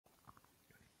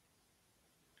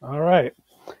All right.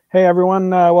 Hey, everyone.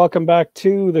 Welcome back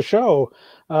to the show.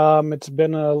 It's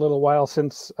been a little while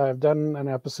since I've done an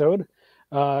episode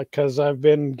because I've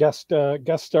been guest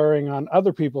starring on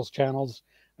other people's channels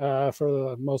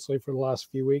mostly for the last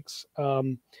few weeks.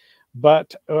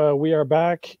 But we are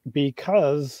back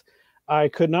because I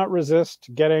could not resist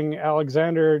getting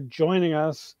Alexander joining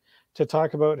us to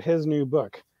talk about his new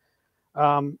book.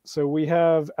 So we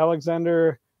have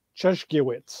Aleksander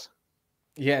Czeszkiewicz.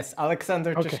 Yes,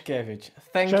 Aleksander Okay, Czeszkiewicz.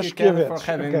 Thank you, Ken, for Czeszkiewicz.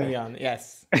 having Okay. me on.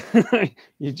 Yes.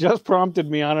 You just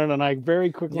prompted me on it and I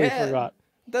very quickly Yeah, forgot.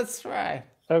 that's right.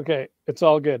 Okay, it's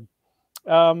all good.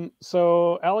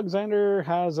 So Alexander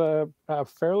has a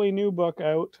fairly new book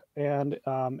out, and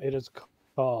it is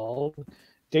called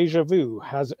Deja Vu.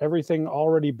 Has everything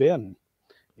already been?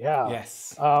 Yeah.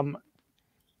 Yes. Um,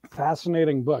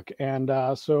 Fascinating book. And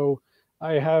so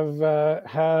I have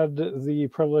had the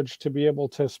privilege to be able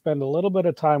to spend a little bit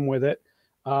of time with it.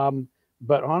 Um,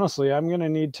 but honestly, I'm going to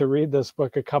need to read this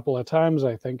book a couple of times.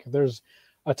 I think there's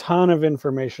a ton of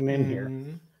information in here.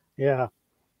 Mm. Yeah.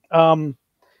 Um,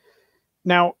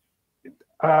 Now,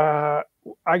 uh,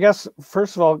 I guess,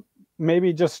 first of all,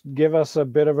 maybe just give us a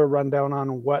bit of a rundown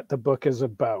on what the book is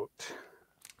about.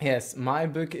 Yes, my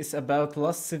book is about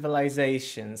lost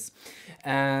civilizations,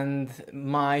 and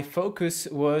my focus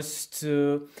was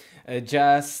to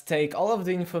just take all of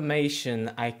the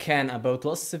information I can about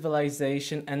lost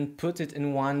civilization and put it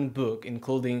in one book,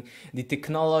 including the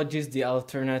technologies, the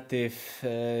alternative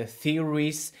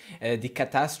theories, the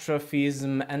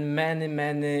catastrophism, and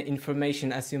many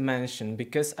information, as you mentioned,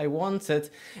 because I wanted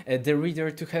the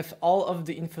reader to have all of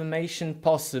the information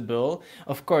possible.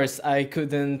 Of course, I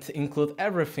couldn't include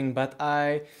everything, but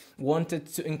I wanted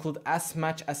to include as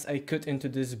much as I could into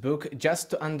this book just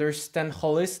to understand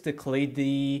holistically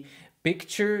the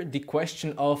picture, the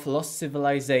question of lost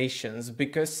civilizations,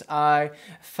 because I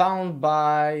found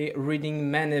by reading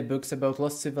many books about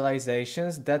lost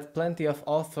civilizations that plenty of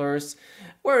authors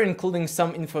were including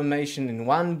some information in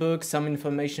one book, some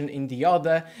information in the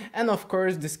other, and of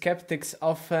course the skeptics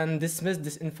often dismissed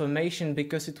this information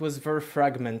because it was very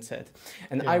fragmented.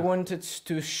 And I Yeah. wanted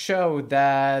to show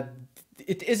that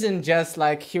it isn't just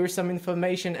like here's some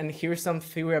information and here's some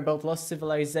theory about lost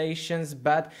civilizations,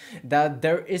 but that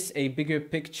there is a bigger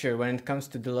picture when it comes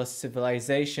to the lost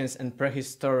civilizations and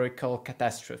prehistorical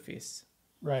catastrophes.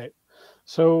 Right.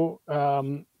 So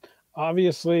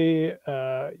obviously,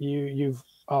 you've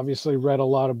obviously read a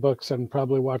lot of books and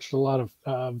probably watched a lot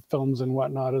of films and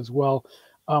whatnot as well.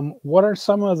 What are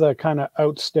some of the kind of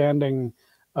outstanding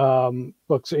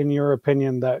books, in your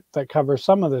opinion, that cover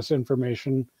some of this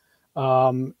information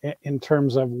in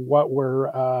terms of what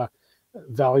were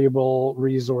valuable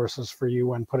resources for you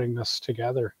when putting this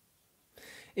together?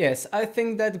 Yes, I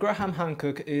think that Graham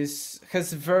Hancock has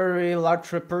very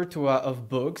large repertoire of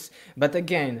books, but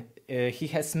again, he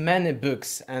has many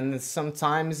books, and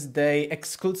sometimes they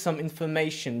exclude some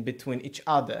information between each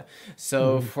other.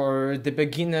 So Hmm. for the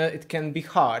beginner, it can be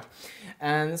hard.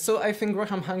 And so I think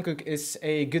Graham Hancock is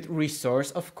a good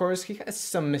resource. Of course, he has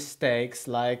some mistakes,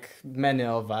 like many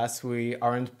of us. We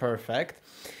aren't perfect.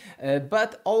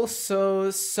 But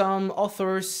also some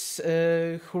authors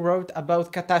who wrote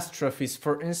about catastrophes.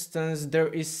 For instance, there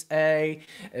is a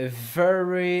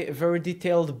very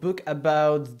detailed book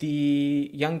about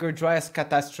the Younger Dryas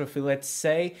catastrophe, let's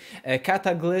say,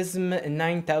 Cataclysm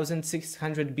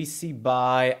 9600 BC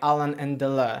by Alan and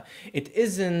Deleuze. It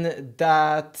isn't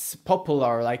that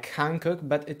popular like Hancock,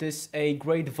 but it is a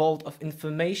great vault of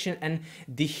information and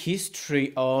the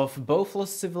history of both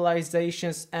lost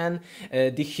civilizations and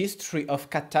the history of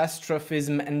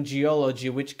catastrophism and geology,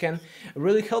 which can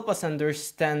really help us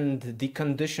understand the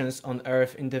conditions on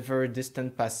Earth in the very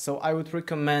distant past. So I would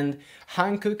recommend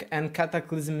Hancock and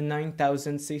Cataclysm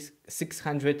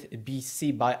 9600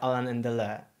 BC by Alan and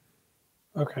Deleuze.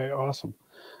 Okay, awesome.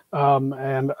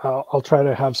 And I'll try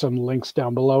to have some links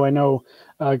down below. I know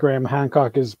Graham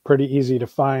Hancock is pretty easy to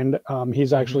find.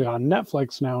 He's actually on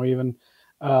Netflix now, even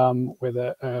with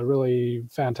a really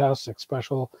fantastic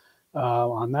special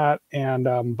on that. And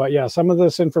but yeah, some of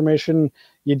this information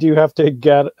you do have to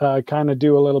get kind of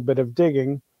do a little bit of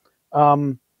digging.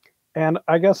 Um, and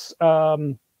I guess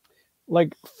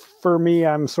like for me,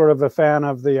 I'm sort of a fan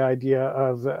of the idea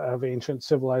of ancient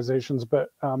civilizations, but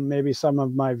maybe some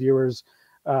of my viewers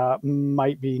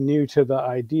might be new to the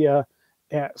idea.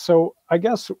 So I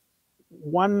guess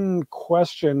one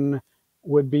question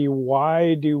would be,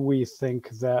 why do we think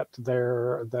that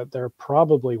there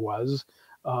probably was,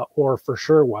 or for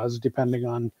sure was, depending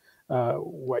on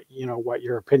what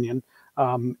your opinion.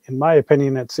 In my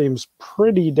opinion, it seems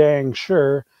pretty dang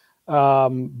sure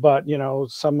But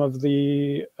some of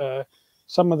the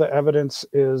evidence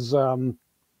is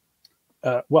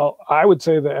well, I would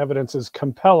say the evidence is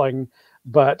compelling,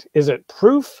 but is it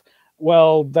proof?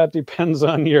 Well, that depends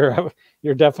on your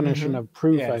definition Mm-hmm. of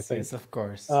proof, I Yes, yes, think. of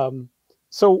course. Um,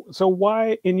 so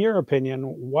why, in your opinion,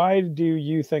 why do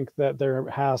you think that there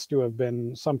has to have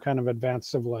been some kind of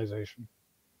advanced civilization?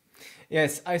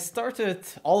 Yes, I started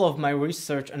all of my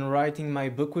research and writing my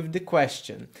book with the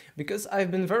question, because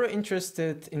I've been very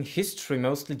interested in history,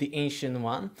 mostly the ancient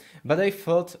one, but I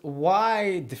thought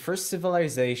why the first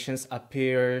civilizations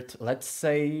appeared, let's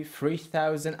say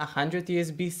 3100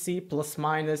 years BC, plus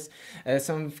minus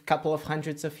some couple of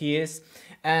hundreds of years,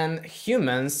 and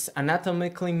humans,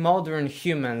 anatomically modern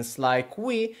humans like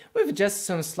we, with just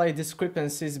some slight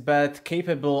discrepancies, but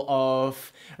capable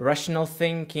of rational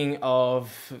thinking,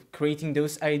 of creating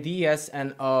those ideas,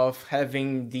 and of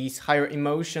having these higher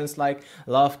emotions like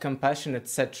love, compassion,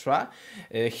 etc.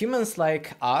 Humans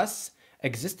like us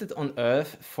existed on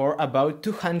Earth for about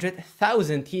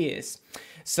 200,000 years.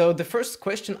 So the first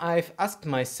question I've asked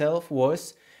myself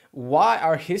was, why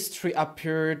our history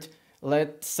appeared,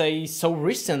 let's say, so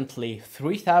recently,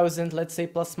 3000, let's say,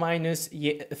 plus minus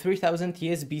 3000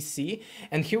 years BC,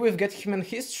 and here we've got human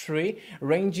history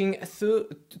ranging through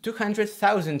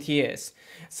 200,000 years.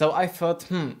 So I thought,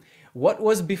 what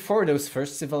was before those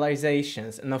first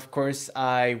civilizations? And of course,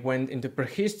 I went into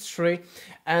prehistory,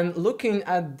 and looking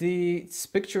at this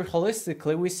picture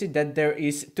holistically, we see that there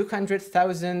is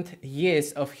 200,000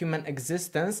 years of human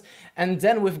existence, and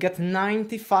then we've got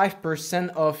 95%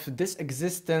 of this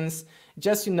existence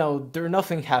just, there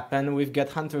nothing happened. We've got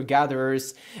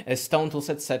hunter-gatherers, stone tools,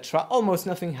 etc. Almost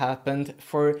nothing happened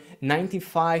for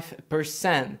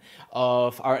 95%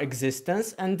 of our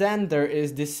existence. And then there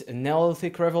is this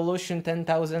Neolithic revolution,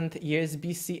 10,000 years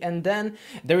BC. And then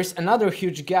there is another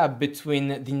huge gap between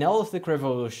the Neolithic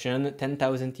revolution,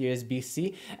 10,000 years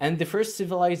BC, and the first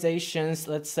civilizations,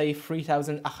 let's say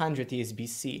 3,100 years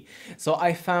BC. So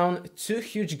I found two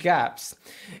huge gaps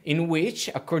in which,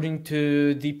 according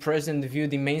to the present view,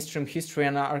 the mainstream history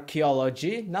and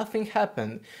archaeology, nothing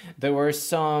happened. There were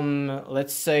some,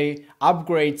 let's say,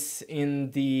 upgrades in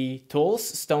the tools,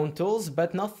 stone tools,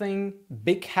 but nothing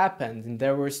big happened.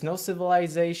 There was no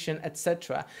civilization,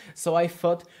 etc. So I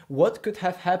thought, what could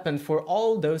have happened for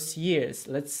all those years?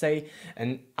 Let's say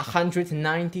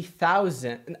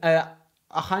 190,000.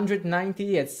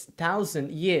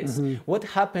 190,000 years. Hmm. What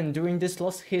happened during this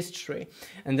lost history?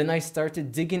 And then I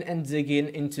started digging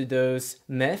into those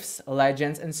myths,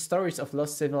 legends, and stories of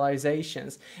lost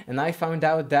civilizations. And I found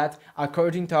out that,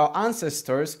 according to our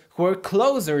ancestors, who were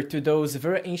closer to those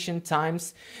very ancient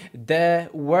times, there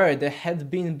had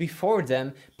been before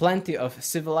them plenty of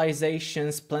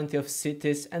civilizations, plenty of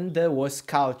cities, and there was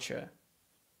culture.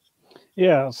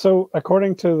 Yeah. So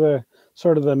according to the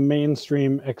sort of the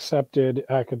mainstream accepted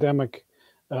academic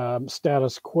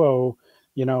status quo,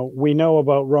 we know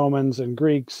about Romans and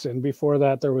Greeks, and before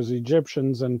that there was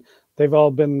Egyptians, and they've all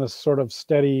been this sort of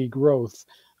steady growth.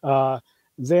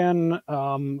 Then,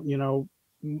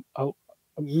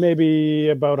 maybe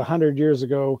about 100 years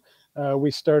ago,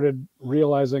 we started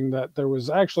realizing that there was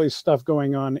actually stuff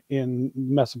going on in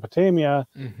Mesopotamia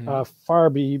Mm-hmm. far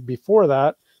before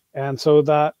that, and so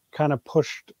that kind of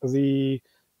pushed the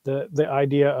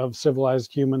idea of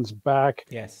civilized humans back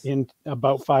Yes. in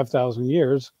about 5,000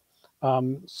 years.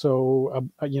 Around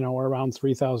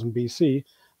 3,000 BC,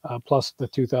 plus the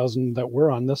 2,000 that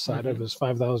we're on this side of Mm-hmm. is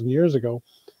 5,000 years ago.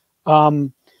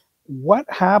 Um, what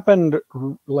happened,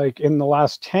 like in the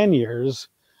last 10 years,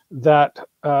 that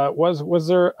was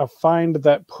there a find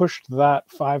that pushed that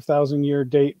 5,000 year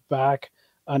date back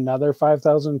another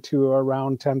 5,000 to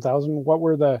around 10,000? What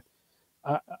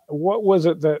was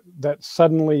it that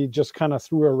suddenly just kind of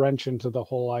threw a wrench into the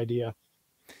whole idea?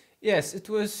 Yes, it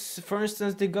was, for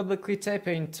instance, the Göbekli Tepe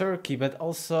in Turkey, but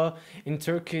also in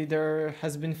Turkey there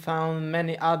has been found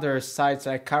many other sites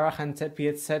like Karahan Tepe,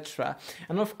 etc.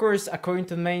 And of course, according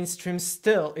to mainstream,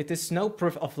 still it is no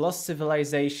proof of lost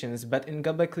civilizations, but in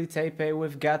Göbekli Tepe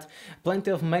we've got plenty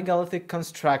of megalithic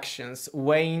constructions,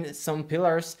 weighing some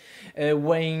pillars,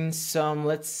 weighing some,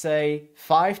 let's say,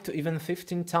 5 to even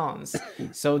 15 tons.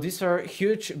 So these are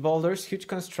huge boulders, huge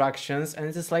constructions, and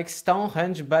it is like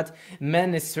Stonehenge, but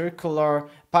many circular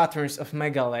patterns of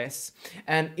megaliths,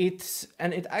 and it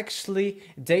actually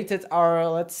dated our,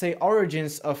 let's say,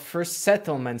 origins of first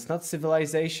settlements, not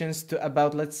civilizations, to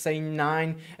about, let's say,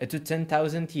 9 to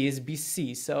 10,000 years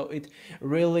BC. So it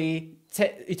really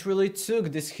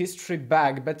took this history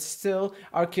back, but still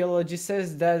archaeology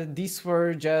says that these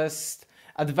were just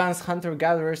advanced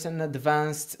hunter-gatherers and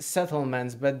advanced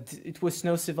settlements, but it was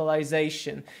no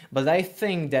civilization. But I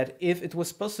think that if it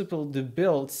was possible to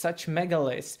build such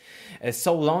megaliths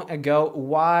so long ago,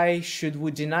 why should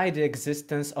we deny the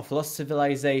existence of lost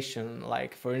civilization,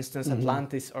 like, for instance,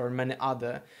 Atlantis or many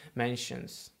other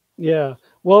mentions? Yeah.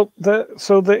 Well,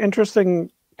 the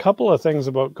interesting couple of things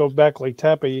about Göbekli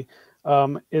Tepe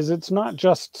is it's not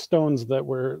just stones that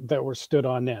were stood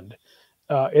on end.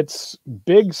 It's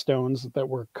big stones that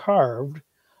were carved,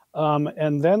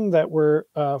 and then that were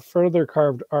further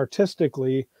carved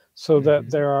artistically, so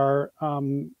that there are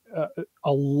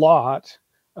a lot,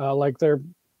 like they're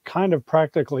kind of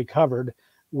practically covered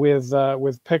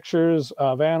with pictures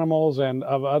of animals and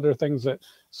of other things that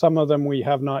some of them we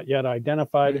have not yet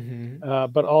identified,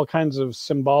 but all kinds of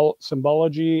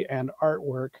symbology and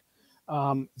artwork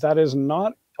that is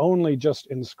not only just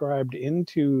inscribed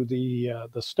into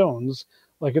the stones,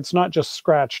 like it's not just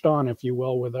scratched on, if you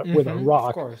will, with a Of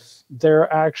rock. course.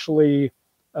 They're actually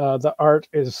the art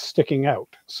is sticking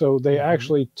out. So they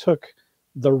actually took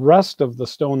the rest of the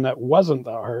stone that wasn't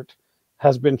the art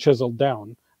has been chiseled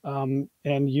down,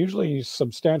 and usually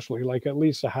substantially, like at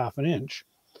least a half an inch.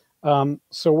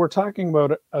 So we're talking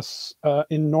about a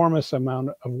enormous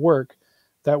amount of work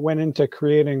that went into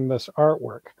creating this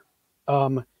artwork.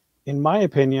 In my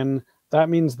opinion, that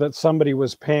means that somebody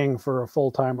was paying for a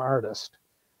full-time artist,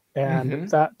 and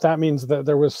that means that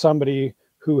there was somebody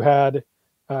who had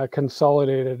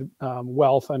consolidated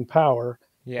wealth and power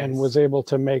and was able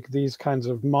to make these kinds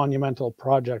of monumental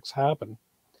projects happen.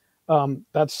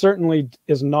 That certainly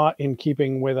is not in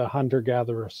keeping with a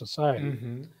hunter-gatherer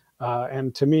society.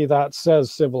 And to me, that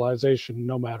says civilization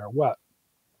no matter what.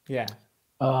 Yeah.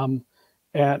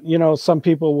 And, you know, some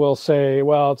people will say,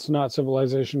 well, it's not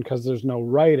civilization because there's no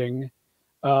writing.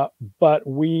 But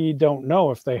we don't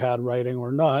know if they had writing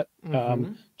or not.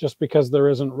 Just because there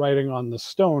isn't writing on the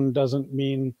stone doesn't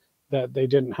mean that they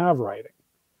didn't have writing.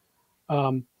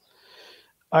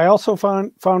 I also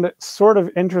found it sort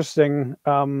of interesting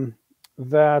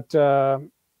that,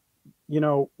 you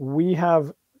know,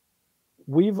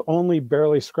 we've only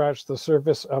barely scratched the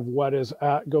surface of what is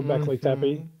at Göbekli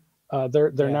Tepe.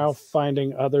 They're now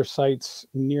finding other sites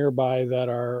nearby that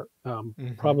are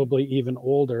probably even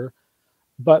older.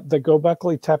 But the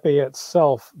Göbekli Tepe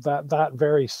itself, that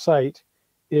very site,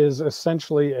 is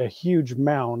essentially a huge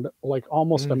mound, like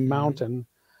almost a mountain,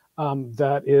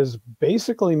 that is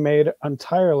basically made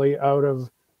entirely out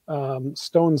of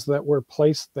stones that were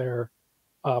placed there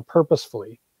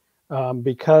purposefully,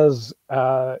 because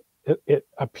it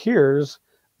appears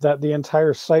that the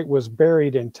entire site was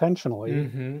buried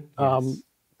intentionally,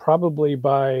 probably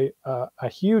by a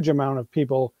huge amount of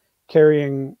people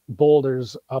carrying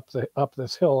boulders up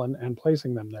this hill and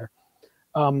placing them there.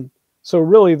 So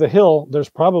really the hill, there's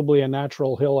probably a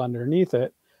natural hill underneath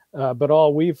it, but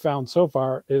all we've found so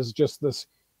far is just this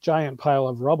giant pile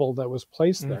of rubble that was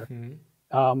placed there.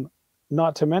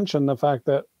 Not to mention the fact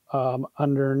that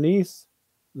underneath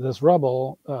this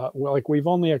rubble, like we've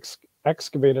only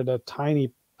excavated a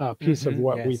tiny piece of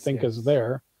what we think is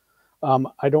there.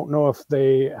 I don't know if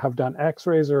they have done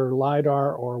X-rays or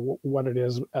LiDAR or what it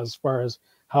is as far as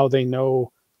how they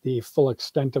know the full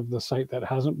extent of the site that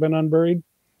hasn't been unburied.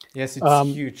 Yes, it's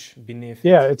huge beneath.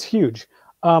 Yeah, it's huge.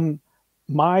 I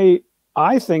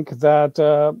think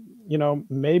that you know,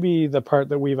 maybe the part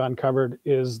that we've uncovered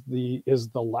was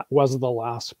the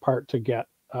last part to get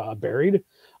buried,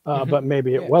 but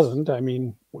maybe it wasn't. I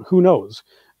mean, who knows?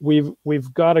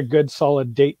 We've got a good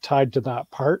solid date tied to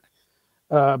that part.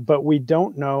 But we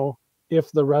don't know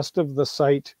if the rest of the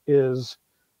site was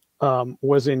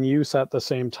in use at the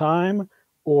same time,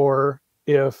 or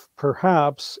if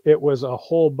perhaps it was a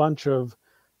whole bunch of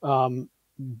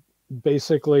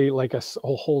basically like a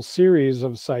whole series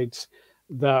of sites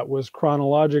that was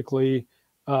chronologically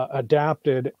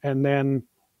adapted and then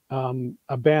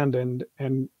abandoned,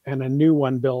 and a new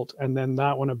one built, and then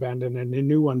that one abandoned and a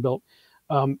new one built.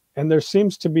 And there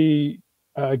seems to be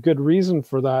a good reason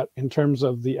for that in terms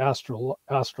of the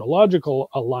astrological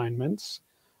alignments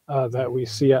that we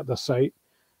see at the site.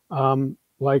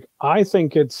 Like, I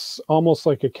think it's almost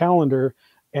like a calendar,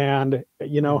 and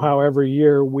you know how every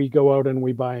year we go out and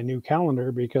we buy a new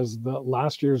calendar because the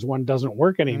last year's one doesn't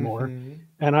work anymore.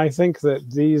 And I think that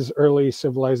these early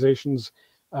civilizations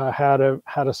had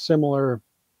a similar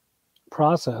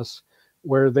process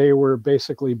where they were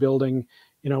basically building,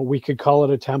 you know, we could call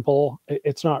it a temple.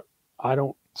 It's not, I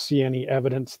don't see any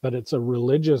evidence that it's a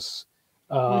religious,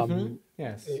 you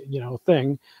know,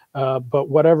 thing. But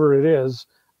whatever it is,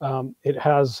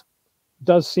 it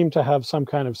does seem to have some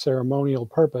kind of ceremonial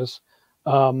purpose.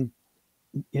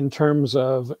 in terms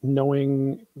of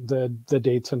knowing the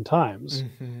dates and times.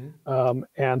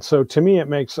 And so to me, it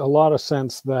makes a lot of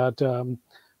sense that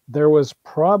there was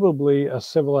probably a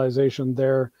civilization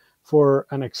there for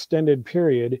an extended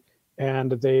period,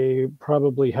 and they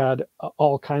probably had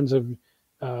all kinds of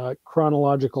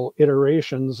chronological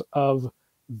iterations of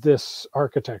this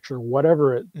architecture,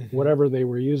 whatever they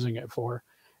were using it for,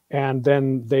 and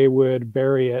then they would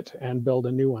bury it and build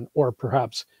a new one, or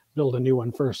perhaps build a new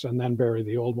one first and then bury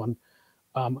the old one.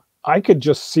 I could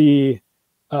just see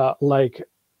like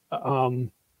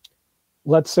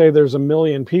let's say there's 1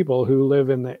 million people who live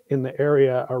in the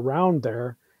area around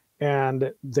there,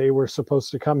 and they were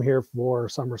supposed to come here for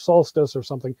summer solstice or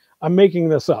something. I'm making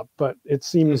this up, but it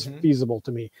seems feasible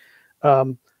to me,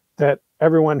 that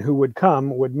everyone who would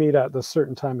come would meet at this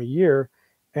certain time of year,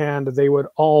 and they would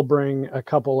all bring a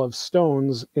couple of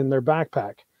stones in their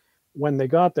backpack. When they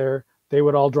got there, they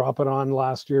would all drop it on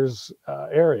last year's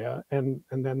area, and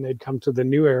then they'd come to the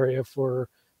new area for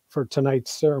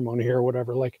tonight's ceremony or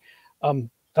whatever. Like,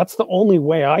 that's the only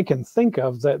way I can think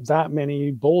of that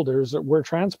many boulders that were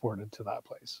transported to that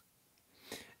place.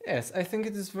 Yes, I think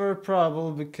it is very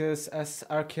probable because, as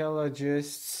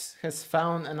archaeologists has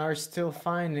found and are still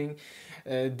finding,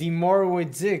 the more we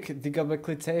dig the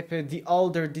Göbekli Tepe, the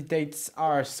older the dates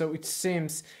are. So it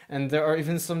seems, and there are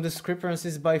even some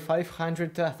discrepancies by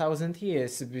 500 to 1,000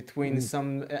 years between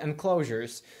some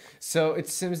enclosures. So it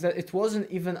seems that it wasn't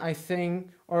even, I think,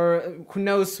 or who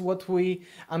knows what we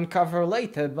uncover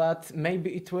later, but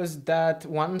maybe it was that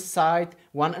one site,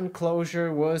 one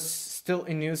enclosure was still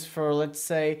in use for, let's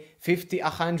say, 50,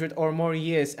 100 or more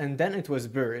years, and then it was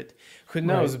buried. Who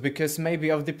knows? Right. Because maybe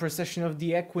of the precession of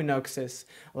the equinoxes,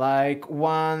 like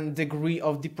 1 degree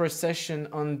of the precession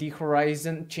on the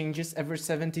horizon changes every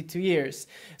 72 years.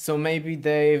 So maybe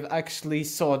they've actually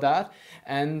saw that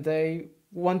and they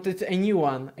wanted a new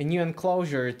one, a new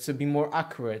enclosure to be more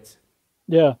accurate.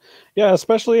 Yeah,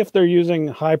 especially if they're using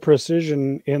high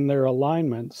precision in their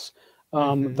alignments.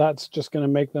 That's just going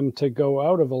to make them to go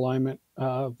out of alignment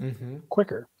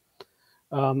quicker.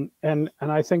 And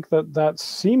I think that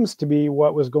seems to be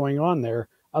what was going on there.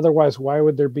 Otherwise, why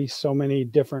would there be so many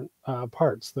different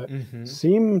parts that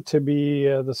seem to be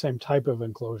the same type of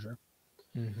enclosure?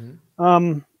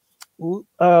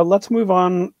 Let's move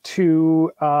on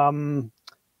to,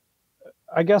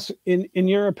 I guess, in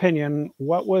your opinion,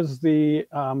 what was the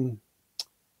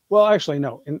well, actually,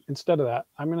 no. Instead of that,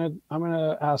 I'm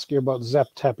gonna ask you about Zep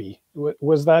Tepi.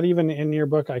 Was that even in your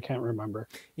book? I can't remember.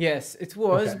 Yes, it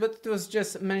was, but it was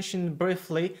just mentioned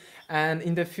briefly. And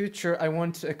in the future, I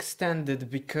want to extend it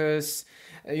because,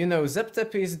 you know, Zep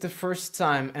Tepi is the first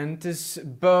time, and it is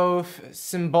both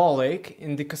symbolic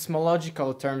in the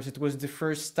cosmological terms. It was the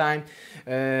first time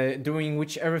during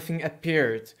which everything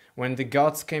appeared, when the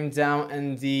gods came down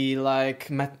and the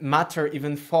matter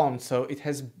even formed. So it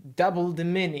has double the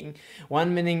meaning.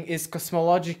 One meaning is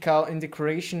cosmological in the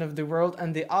creation of the world,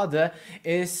 and the other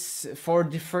is for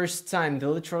the first time, the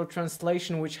literal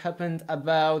translation, which happened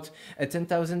about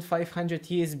 10,500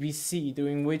 years BC,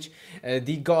 during which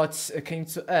the gods came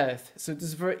to earth. So it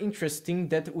is very interesting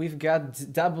that we've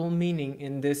got double meaning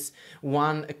in this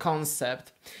one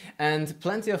concept. And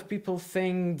plenty of people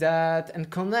think that and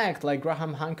connect, like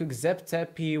Graham Hancock, Zep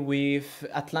Tepi with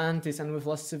Atlantis and with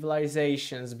lost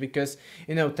civilizations, because,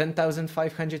 you know,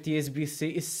 10,500 years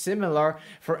BC is similar,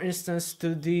 for instance,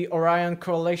 to the Orion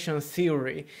correlation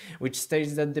theory, which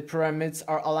states that the pyramids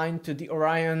are aligned to the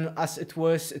Orion as it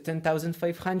was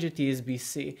 10,500 years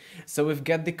BC. So we've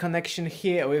got the connection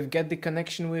here, we've got the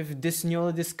connection with this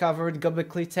newly discovered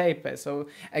Göbekli Tepe. So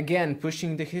again,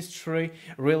 pushing the history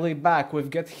really back. We've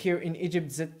got here in Egypt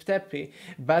Zep Tepi,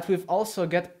 but we've also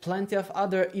got plenty of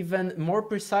other even more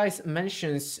precise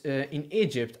mentions in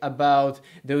Egypt about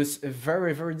those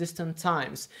very, very distant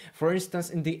times. For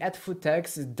instance, in the Edfu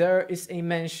text, there is a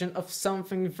mention of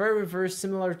something very, very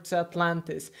similar to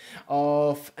Atlantis,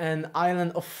 of an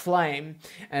island of flame.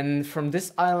 And from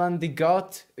this island, the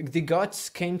gods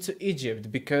came to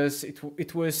Egypt because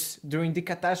it was during the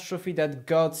catastrophe that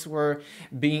gods were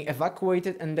being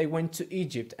evacuated and they went to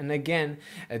Egypt. And again,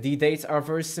 the dates are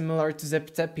very similar to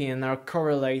Zep Tepi and are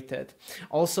correlated.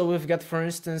 Also, we've got, for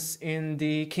instance, in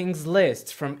the king's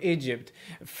list from Egypt,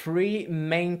 3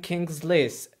 main king's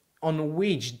lists. on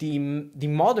which the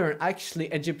modern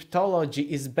actually Egyptology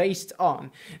is based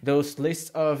on, those lists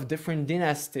of different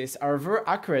dynasties, are very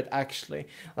accurate actually.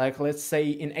 Like let's say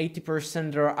in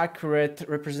 80% there are accurate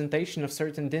representation of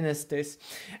certain dynasties,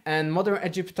 and modern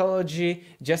Egyptology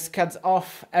just cuts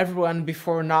off everyone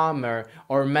before Namer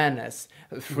or Menes,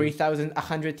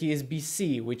 3100 years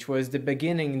BC, which was the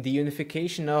beginning, the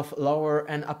unification of Lower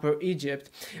and Upper Egypt.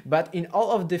 But in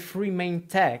all of the three main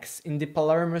texts, in the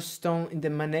Palermo Stone, in the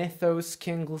Manethos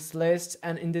King's List,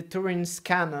 and in the Turin's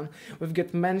Canon, we've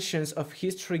got mentions of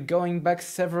history going back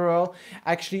several,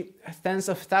 actually tens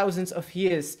of thousands of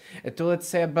years, to let's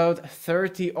say about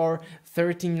 30 or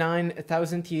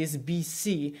 39,000 years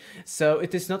BC. So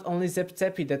it is not only Zeb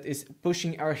Tepi that is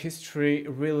pushing our history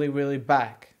really, really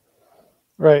back.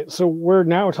 Right. So we're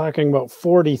now talking about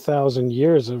 40,000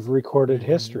 years of recorded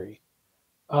history.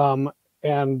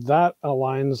 And that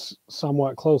aligns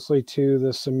somewhat closely to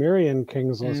the Sumerian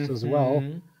Kings List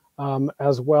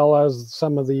as well as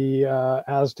some of the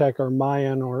Aztec or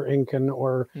Mayan or Incan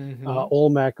or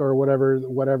Olmec or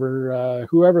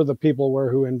whoever the people were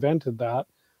who invented that,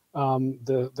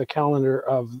 the calendar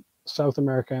of South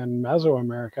America and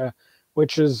Mesoamerica,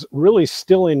 which is really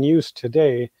still in use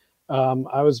today.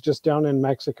 I was just down in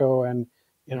Mexico, and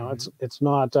it's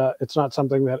not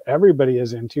something that everybody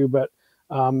is into, but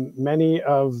many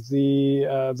of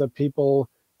the people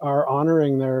are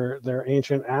honoring their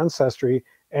ancient ancestry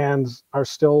and are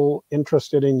still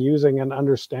interested in using and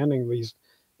understanding these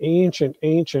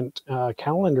ancient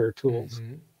calendar tools.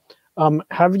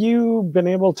 Have you been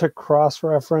able to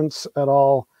cross-reference at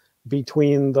all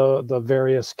between the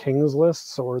various kings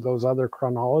lists or those other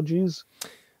chronologies?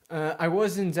 I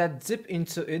wasn't that deep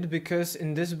into it because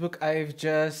in this book I've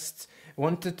just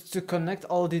wanted to connect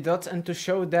all the dots and to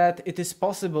show that it is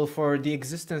possible for the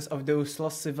existence of those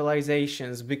lost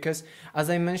civilizations, because as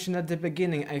I mentioned at the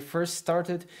beginning, I first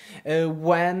started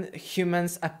when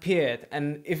humans appeared,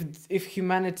 and if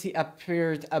humanity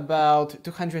appeared about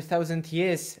 200,000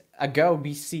 years ago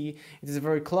BC, it is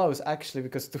very close actually,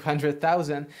 because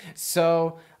 200,000.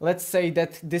 So let's say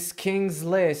that this king's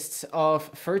lists of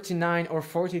 39 or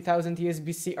 40,000 years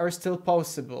BC are still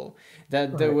possible,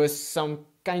 that there was some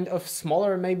kind of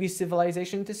smaller maybe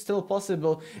civilization. It is still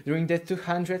possible during the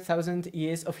 200,000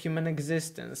 years of human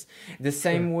existence. The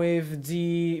same with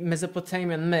the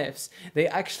Mesopotamian myths. They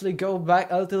actually go back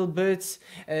a little bit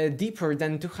deeper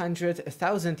than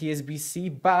 200,000 years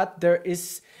BC, but there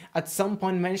is at some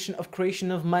point mention of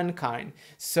creation of mankind.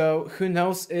 So who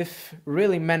knows if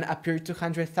really men appeared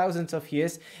 200,000 of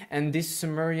years, and these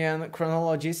Sumerian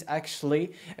chronologies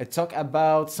actually talk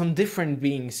about some different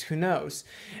beings, who knows.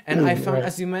 And I found,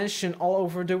 as you mentioned, all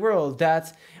over the world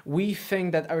that we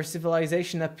think that our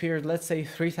civilization appeared, let's say,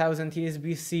 3,000 years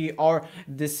BC, or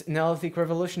this Neolithic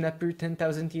revolution appeared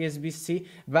 10,000 years BC,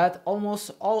 but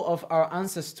almost all of our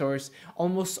ancestors,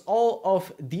 almost all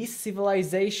of these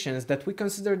civilizations that we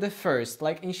consider the first,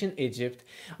 like ancient Egypt,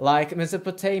 like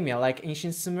Mesopotamia, like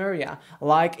ancient Sumeria,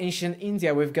 like ancient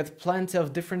India, we've got plenty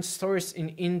of different stories in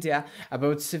India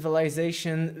about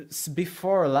civilizations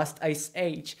before last ice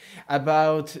age,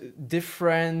 about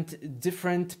different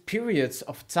periods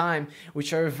of time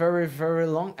which are very, very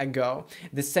long ago.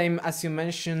 The same as you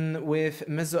mentioned with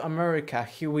Mesoamerica.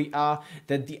 Here we are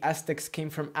that the Aztecs came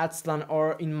from Aztlan,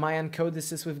 or in Mayan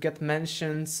codices we've got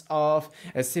mentions of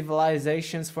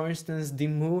civilizations, for instance the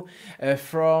Mu,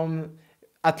 from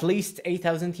at least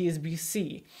 8,000 years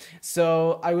BC.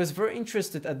 So I was very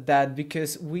interested at that,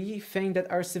 because we think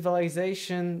that our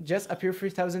civilization just appeared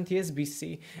 3,000 years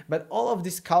BC, but all of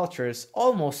these cultures,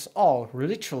 almost all,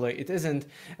 literally, it isn't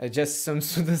just some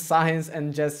pseudoscience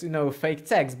and just, fake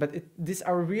text, but these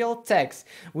are real texts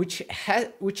which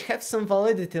have some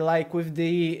validity, like with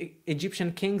the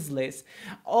Egyptian kings list.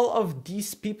 All of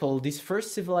these people, these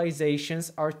first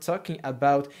civilizations, are talking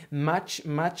about much,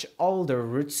 much older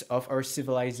roots of our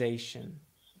civilization.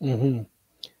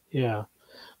 Yeah.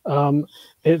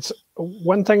 It's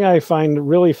one thing I find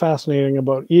really fascinating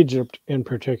about Egypt in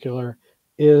particular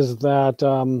is that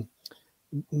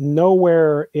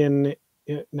nowhere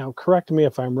now correct me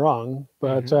if I'm wrong,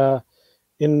 but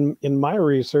in my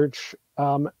research,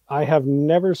 I have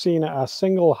never seen a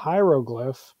single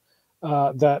hieroglyph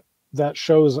that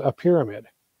shows a pyramid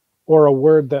or a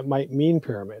word that might mean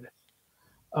pyramid.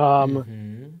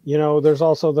 There's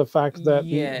also the fact that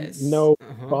no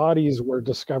bodies were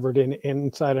discovered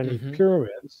inside any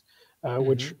pyramids,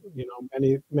 which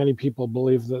many people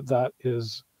believe that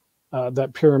is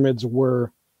that pyramids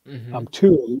were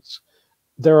tombs.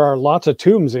 There are lots of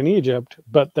tombs in Egypt,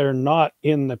 but they're not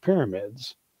in the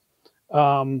pyramids.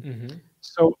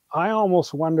 So So I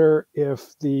almost wonder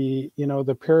if the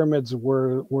pyramids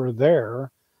were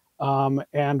there,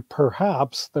 and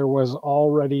perhaps there was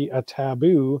already a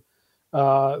taboo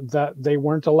that they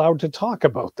weren't allowed to talk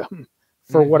about them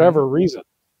for whatever reason.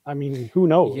 I mean, who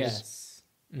knows? Yes.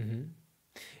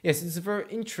 Yes, it's very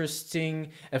interesting.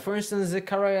 For instance,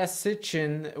 Zechariah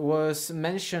Sitchin was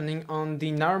mentioning on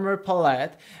the Narmer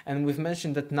Palette, and we've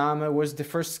mentioned that Narmer was the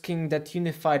first king that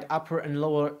unified Upper and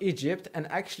Lower Egypt. And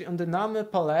actually, on the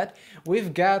Narmer Palette,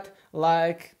 we've got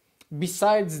like,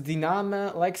 besides the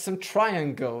Narmer, like some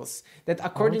triangles that,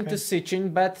 according to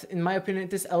Sitchin, but in my opinion,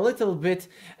 it is a little bit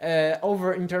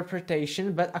over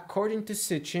interpretation. But according to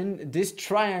Sitchin, these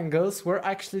triangles were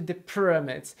actually the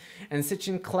pyramids, and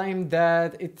Sitchin claimed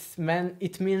that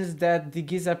it means that the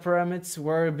Giza pyramids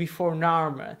were before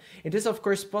Narmer. It is of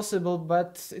course possible,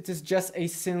 but it is just a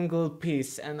single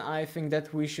piece, and I think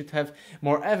that we should have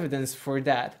more evidence for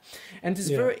that. And it's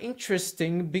very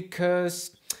interesting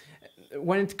because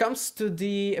when it comes to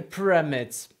the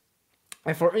pyramids,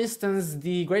 for instance,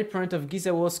 the Great Pyramid of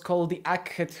Giza was called the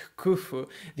Akhet Khufu,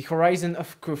 the horizon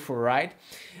of Khufu, right?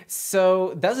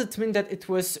 So does it mean that it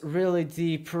was really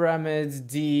the pyramid,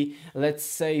 the, let's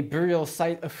say, burial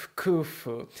site of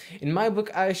Khufu? In my book,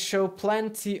 I show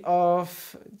plenty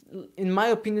of, in my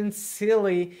opinion,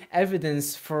 silly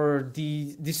evidence for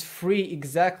these three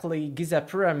exactly Giza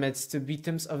pyramids to be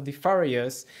tombs of the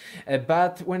pharaohs.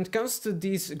 But when it comes to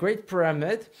this Great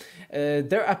Pyramid,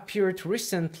 there appeared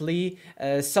recently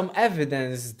some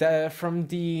evidence that from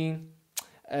the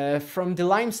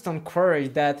limestone quarry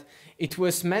that it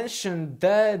was mentioned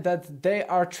there that they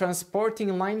are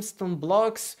transporting limestone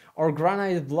blocks or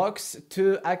granite blocks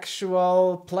to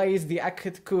actual place, the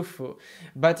Akhet Khufu.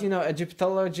 But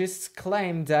Egyptologists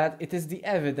claim that it is the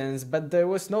evidence, but there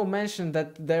was no mention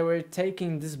that they were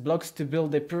taking these blocks to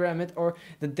build the pyramid, or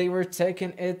that they were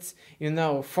taking it,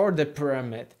 for the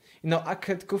pyramid.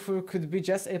 Akhet Khufu could be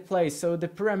just a place. So the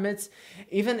pyramids,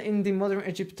 even in the modern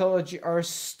Egyptology, are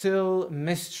still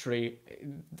mystery.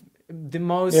 The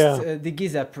most, the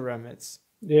Giza pyramids.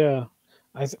 Yeah,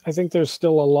 I think there's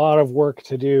still a lot of work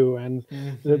to do, and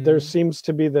there seems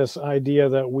to be this idea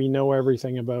that we know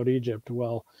everything about Egypt.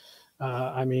 Well,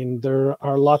 I mean, there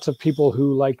are lots of people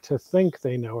who like to think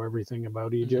they know everything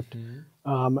about Egypt,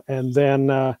 and then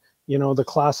the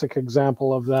classic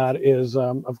example of that is,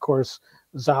 of course,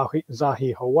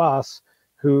 Zahi Hawass,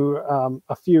 who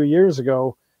a few years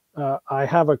ago, I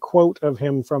have a quote of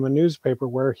him from a newspaper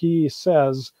where he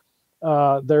says,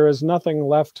 there is nothing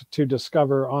left to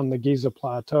discover on the Giza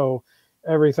Plateau.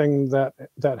 Everything that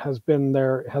has been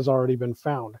there has already been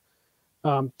found.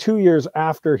 2 years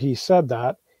after he said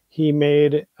that, he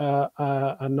made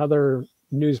another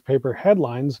newspaper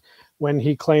headlines when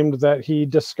he claimed that he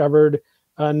discovered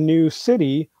a new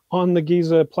city on the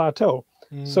Giza Plateau.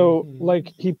 So,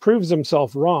 like, he proves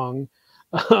himself wrong,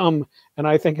 and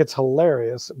I think it's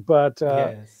hilarious. But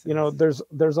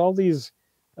there's all these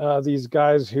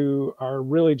guys who are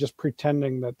really just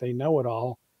pretending that they know it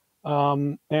all,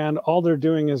 and all they're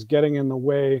doing is getting in the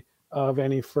way of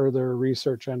any further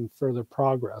research and further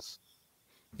progress.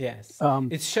 Yes,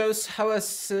 it shows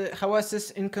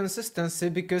Hawass's inconsistency,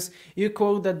 because you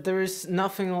quote that there is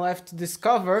nothing left to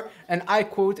discover, and I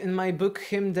quote in my book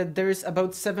him that there is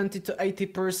about 70 to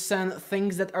 80%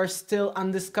 things that are still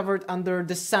undiscovered under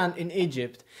the sand in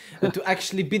Egypt to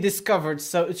actually be discovered.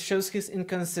 So it shows his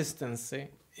inconsistency.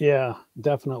 Yeah,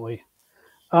 definitely.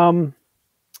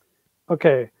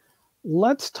 Okay,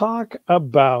 let's talk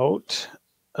about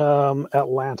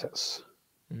Atlantis.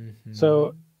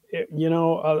 So,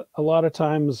 a lot of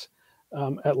times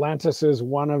Atlantis is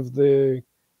one of the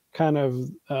kind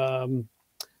of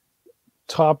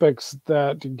topics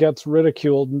that gets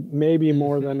ridiculed maybe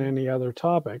more than any other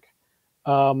topic.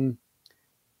 Where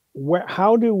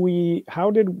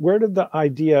did the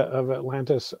idea of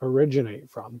Atlantis originate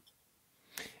from?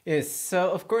 Yes,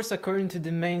 so of course, according to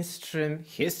the mainstream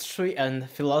history and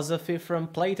philosophy, from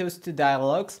Plato's two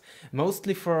dialogues,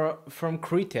 mostly from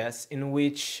Critias, in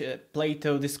which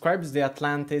Plato describes the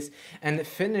Atlantis and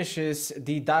finishes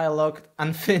the dialogue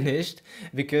unfinished,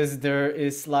 because there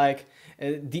is like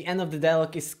the end of the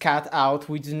dialogue is cut out.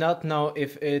 We do not know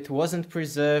if it wasn't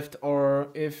preserved or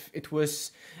if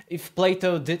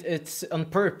Plato did it on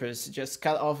purpose, just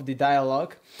cut off the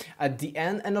dialogue at the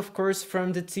end, and of course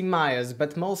from the Timaeus,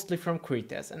 but mostly from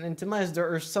Crete. And in Timaeus there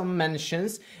are some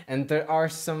mentions, and there are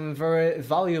some very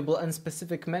valuable and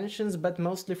specific mentions, but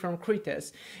mostly from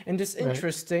Crete. And it's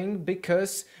interesting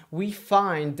because we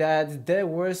find that there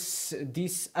was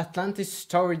this Atlantis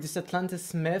story, this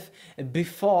Atlantis myth,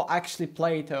 before actually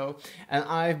Plato. And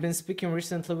I've been speaking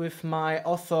recently with my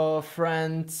author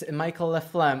friend Michael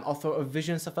Leflem, author of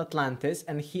Visions of Atlantis,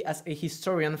 and he, as a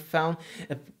historian,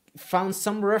 found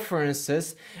some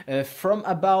references from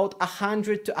about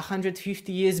 100 to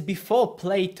 150 years before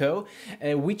Plato,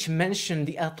 which mention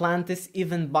the Atlantis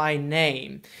even by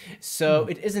name. So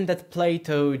it isn't that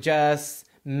Plato just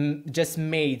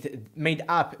made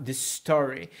up this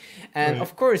story. And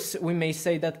of course we may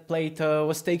say that Plato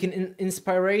was taking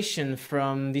inspiration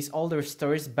from these older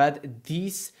stories, but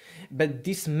this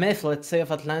myth, let's say,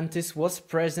 of Atlantis was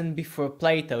present before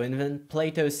Plato. And when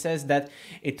Plato says that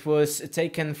it was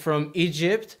taken from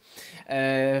Egypt,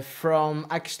 from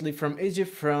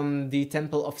Egypt, from the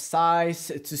Temple of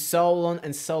Sais to Solon,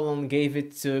 and Solon gave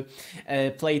it to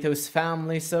Plato's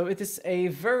family. So it is a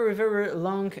very, very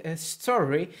long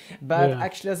story. But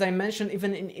actually, as I mentioned,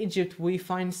 even in Egypt, we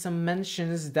find some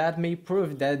mentions that may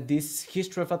prove that this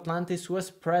history of Atlantis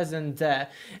was present there,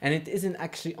 and it isn't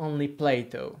actually only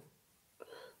Plato.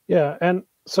 Yeah, and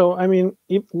so, I mean,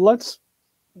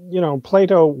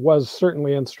 Plato was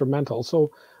certainly instrumental.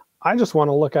 So I just want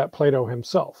to look at Plato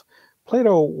himself.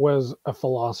 Plato was a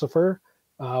philosopher.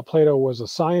 Plato was a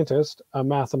scientist, a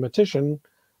mathematician.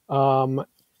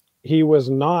 He was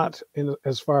not,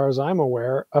 as far as I'm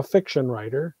aware, a fiction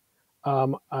writer.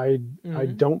 I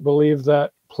don't believe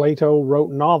that Plato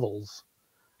wrote novels.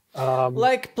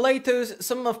 Like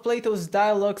some of Plato's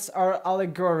dialogues are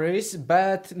allegories,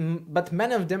 but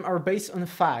many of them are based on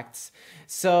facts.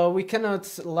 So we cannot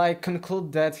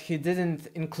conclude that he didn't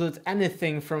include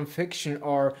anything from fiction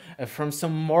or from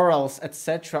some morals,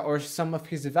 etc., or some of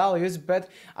his values. But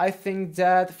I think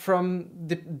that from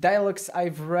the dialogues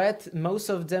I've read, most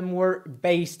of them were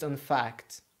based on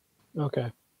fact.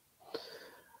 Okay,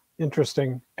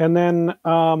 interesting. And then.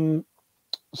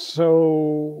 But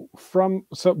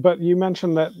you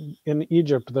mentioned that in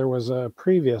Egypt there was a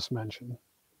previous mention.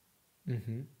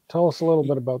 Tell us a little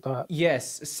bit about that.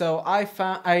 Yes, so I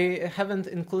haven't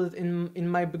included in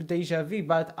my book Deja Vu,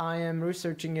 but I am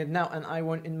researching it now, and I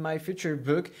want in my future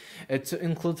book to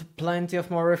include plenty of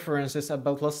more references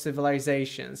about lost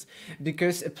civilizations,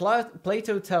 because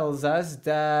Plato tells us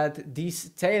that this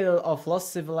tale of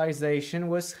lost civilization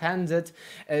was handed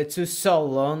to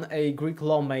Solon, a Greek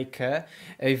lawmaker,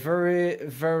 a very,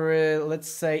 very, let's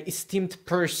say, esteemed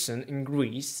person in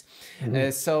Greece.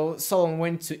 So Solon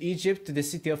went to Egypt, to the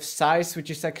city of Sais,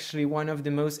 which is actually one of the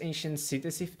most ancient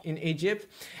cities in Egypt,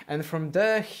 and from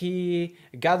there he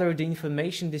gathered the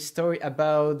information, the story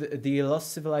about the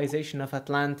lost civilization of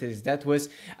Atlantis. That was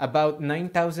about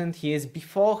 9,000 years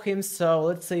before him, so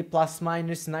let's say plus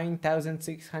minus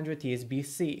 9,600 years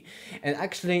BC. And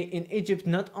actually in Egypt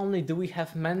not only do we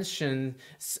have mentions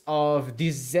of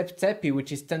this Zeb Tepi,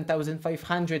 which is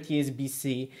 10,500 years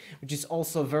BC, which is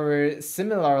also very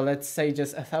similar, let's say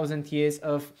just 1,000 years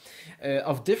of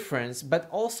difference, but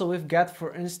also we've got,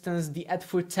 for instance, the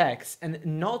Edfu text, and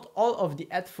not all of the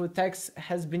Edfu text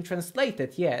has been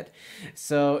translated yet,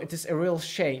 so it is a real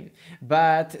shame,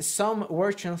 but some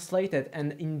were translated,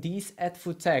 and in these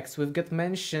Edfu texts we've got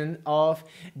mention of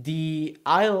the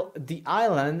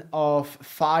island of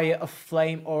fire, of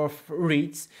flame, or of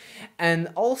reeds, and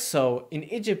also in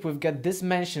Egypt we've got this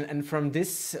mention, and from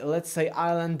this, let's say,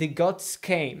 island the gods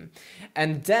came.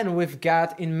 And then we've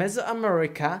got in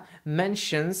Mesoamerica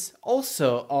mentions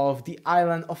also of the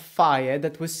island of fire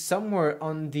that was somewhere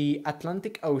on the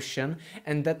Atlantic Ocean,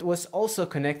 and that was also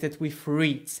connected with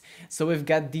reeds. So we've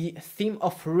got the theme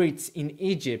of reeds in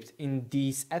Egypt in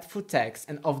these Edfu texts,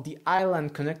 and of the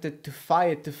island connected to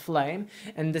fire, to flame,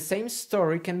 and the same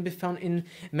story can be found in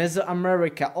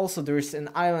Mesoamerica. Also there is an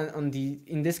island on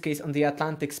in this case on the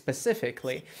Atlantic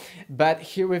specifically, but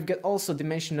here we've got also the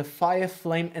mention of fire,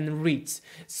 flame, and reeds.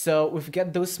 So we've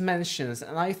got those mentions,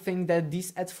 and I think that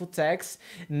these Edfu texts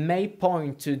may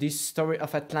point to this story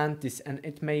of Atlantis, and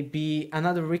it may be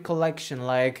another recollection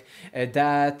like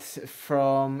that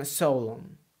from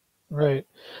Solon. Right.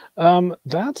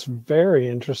 That's very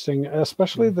interesting,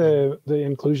 especially the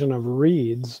inclusion of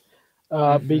reeds,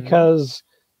 because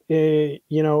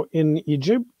in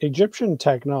Egyptian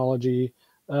technology,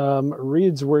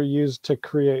 reeds were used to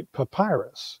create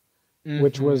papyrus,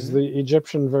 which was the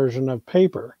Egyptian version of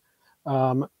paper.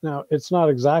 Now, it's not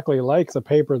exactly like the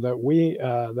paper that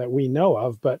we know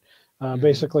of, but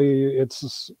basically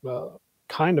it's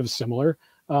kind of similar,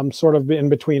 sort of in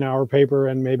between our paper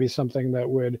and maybe something that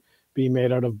would be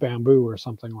made out of bamboo or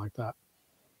something like that.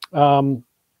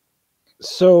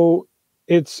 So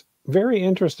it's very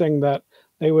interesting that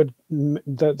they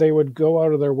would go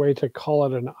out of their way to call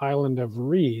it an island of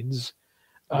reeds,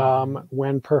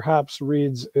 when perhaps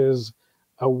reeds is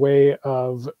a way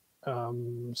of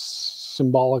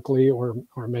symbolically, or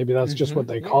maybe that's just what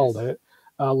they called Yes. it,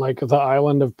 like the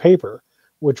island of paper,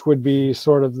 which would be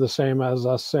sort of the same as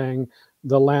us saying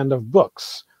the land of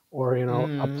books, or a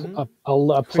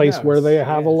Who place where they knows?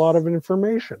 have a lot Yes. of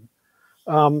information.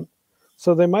 Um,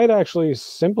 so they might actually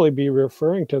simply be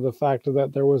referring to the fact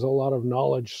that there was a lot of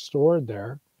knowledge stored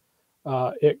there.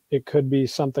 It could be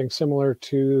something similar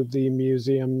to the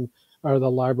museum or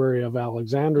the Library of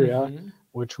Alexandria, Mm-hmm.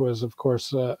 which was, of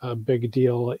course, a big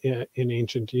deal in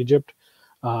ancient Egypt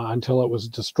until it was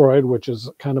destroyed, which is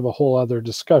kind of a whole other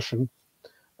discussion.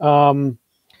 Um,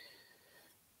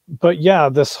 but yeah,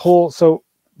 so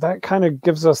that kind of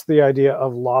gives us the idea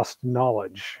of lost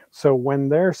knowledge. So when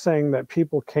they're saying that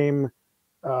people came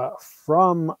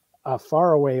from a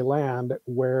faraway land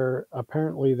where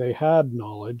apparently they had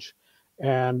knowledge,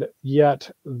 and yet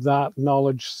that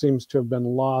knowledge seems to have been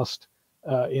lost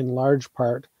in large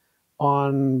part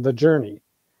on the journey.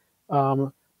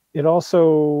 Um, it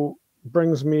also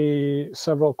brings me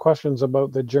several questions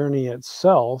about the journey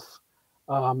itself,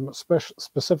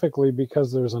 specifically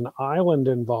because there's an island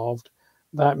involved.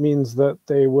 That means that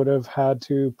they would have had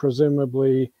to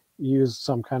presumably use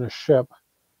some kind of ship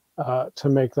to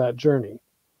make that journey.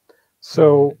 Mm-hmm.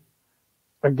 So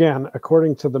again,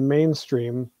 according to the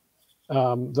mainstream,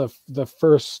 the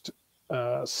first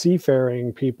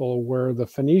seafaring people were the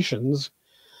Phoenicians.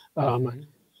 Um, Mm-hmm.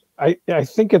 I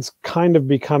think it's kind of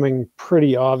becoming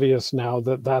pretty obvious now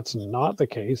that that's not the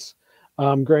case.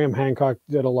 Graham Hancock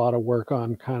did a lot of work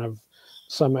on kind of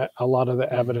a lot of the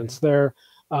Mm-hmm. evidence there,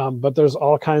 but there's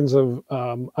all kinds of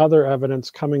other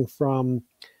evidence coming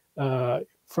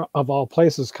of all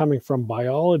places, coming from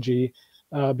biology,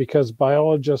 because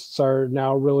biologists are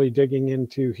now really digging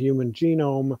into human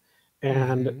genome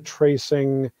and Mm-hmm.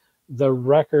 tracing the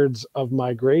records of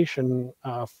migration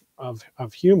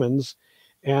of humans,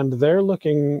 and they're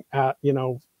looking at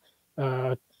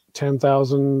uh,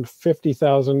 10,000,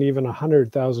 50,000, even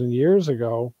 100,000 years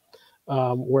ago,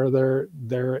 where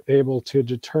they're able to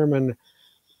determine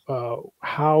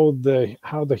how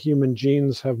the human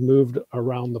genes have moved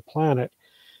around the planet.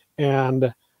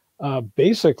 And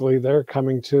basically they're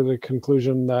coming to the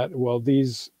conclusion that, well,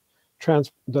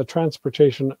 the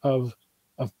transportation of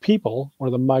people, or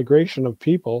the migration of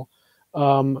people,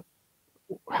 um,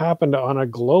 happened on a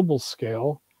global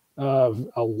scale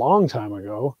a long time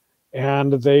ago,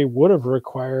 and they would have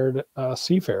required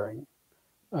seafaring,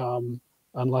 um,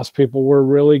 unless people were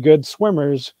really good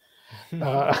swimmers,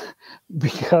 uh,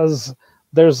 because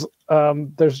there's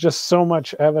just so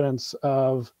much evidence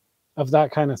of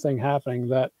that kind of thing happening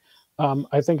that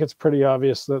I think it's pretty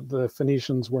obvious that the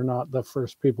Phoenicians were not the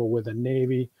first people with a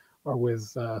navy or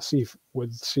with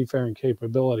seafaring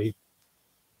capability.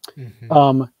 Mm-hmm.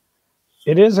 Um,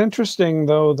 it is interesting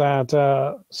though that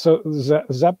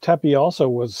Zep Tepi also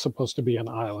was supposed to be an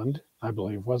island, I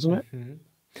believe, wasn't it? Mm-hmm.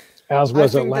 As I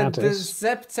was think that the Atlantis.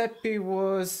 Zep-Tepi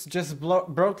was just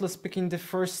broadly speaking the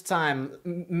first time,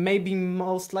 maybe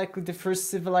most likely the first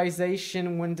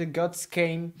civilization when the gods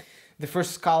came, the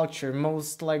first culture,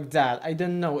 most like that. I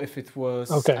don't know if it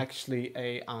was Okay, actually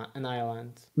a an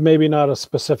island. maybe not a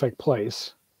specific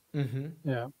place. Mm-hmm.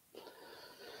 Yeah.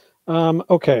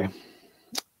 Okay.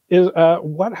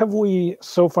 What have we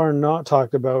so far not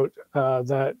talked about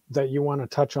that you want to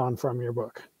touch on from your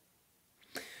book?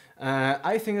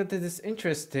 I think that it is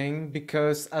interesting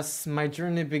because as my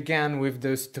journey began with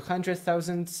those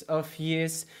 200,000 of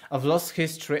years of lost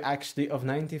history, actually of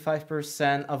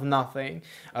 95% of nothing,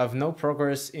 of no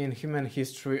progress in human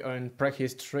history or in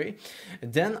prehistory,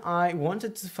 then I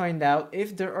wanted to find out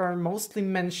if there are mostly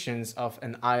mentions of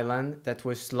an island that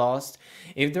was lost,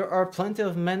 if there are plenty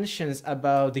of mentions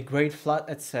about the Great Flood,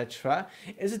 etc.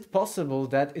 Is it possible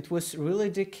that it was really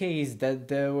the case that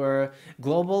there were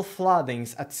global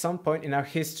floodings at some point in our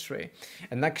history?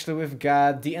 And actually we've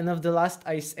got the end of the last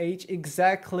ice age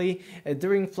exactly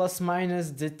during plus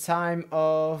minus the time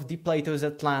of the Plato's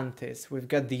Atlantis. We've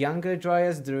got the Younger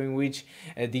Dryas, during which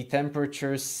the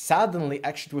temperatures suddenly,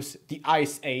 actually it was the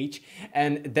ice age,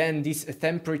 and then these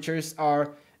temperatures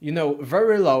are you know,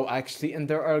 very low actually, and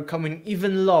they are coming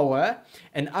even lower.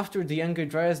 And after the Younger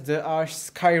Dryas, they are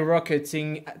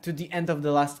skyrocketing to the end of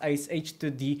the last ice age,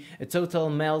 to the total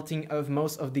melting of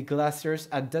most of the glaciers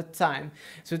at that time.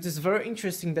 So it is very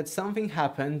interesting that something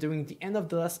happened during the end of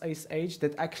the last ice age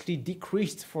that actually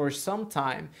decreased for some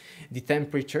time the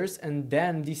temperatures, and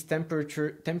then these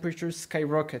temperatures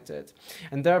skyrocketed.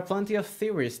 And there are plenty of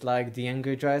theories like the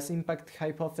Younger Dryas impact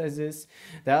hypothesis.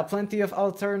 There are plenty of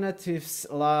alternatives,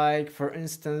 like for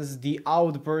instance the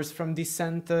outburst from the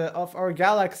center of our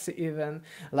galaxy, even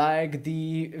like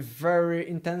the very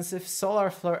intensive solar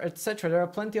flare, etc. There are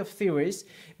plenty of theories,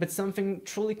 but something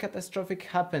truly catastrophic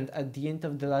happened at the end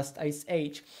of the last ice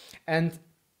age. And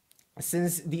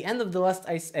since the end of the last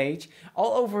ice age,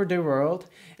 all over the world,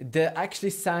 they actually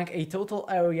sank a total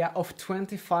area of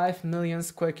 25 million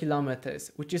square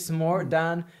kilometers, which is more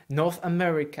than North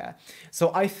America.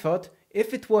 So I thought,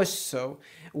 if it was so,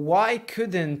 why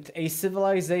couldn't a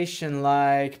civilization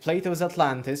like Plato's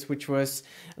Atlantis, which was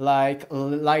like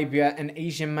Libya and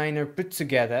Asia Minor put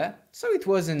together, so it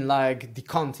wasn't like the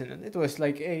continent, it was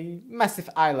like a massive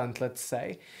island, let's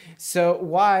say. So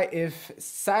why, if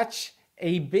such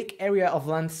a big area of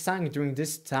land sank during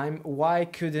this time, why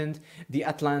couldn't the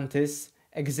Atlantis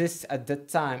exist at that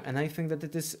time? And I think that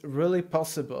it is really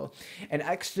possible. And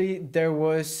actually there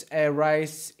was a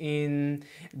rise in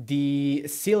the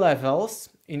sea levels,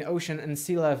 in ocean and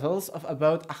sea levels, of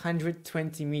about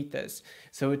 120 meters.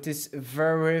 So it is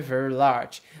very, very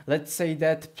large. Let's say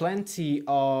that plenty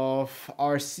of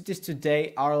our cities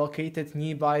today are located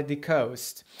nearby the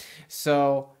coast.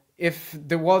 So if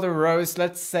the water rose,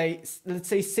 let's say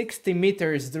 60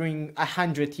 meters during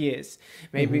 100 years,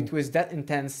 maybe it was that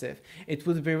intensive, it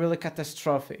would be really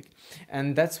catastrophic.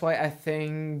 And that's why I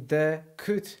think there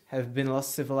could have been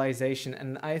lost civilization.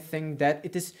 And I think that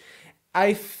it is,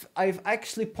 I've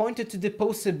actually pointed to the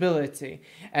possibility,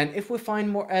 and if we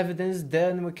find more evidence,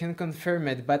 then we can confirm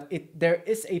it. But there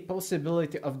is a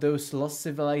possibility of those lost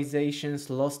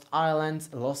civilizations, lost islands,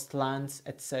 lost lands,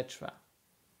 etc.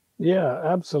 Yeah,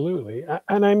 absolutely.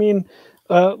 And I mean,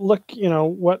 look, you know,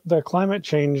 what the climate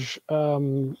change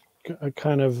kind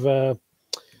of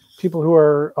people who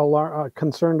are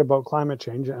concerned about climate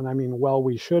change, and I mean, well,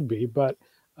 we should be, but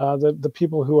the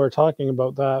people who are talking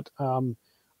about that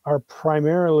are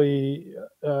primarily,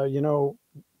 you know,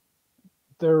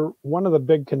 they're one of the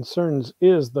big concerns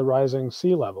is the rising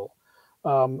sea level.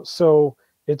 So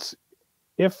it's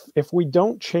if we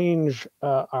don't change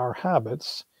our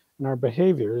habits and our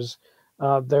behaviors,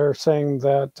 they're saying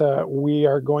that we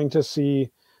are going to see,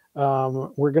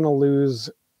 we're going to lose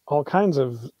all kinds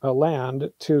of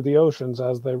land to the oceans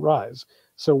as they rise.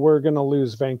 So we're going to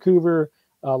lose Vancouver,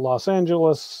 Los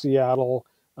Angeles, Seattle,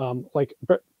 like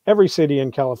every city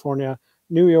in California,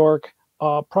 New York,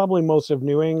 probably most of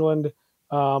New England,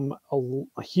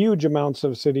 huge amounts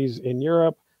of cities in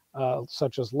Europe,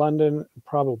 such as London,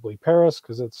 probably Paris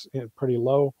because it's pretty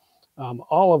low,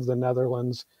 all of the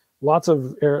Netherlands, lots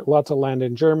of land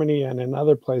in Germany and in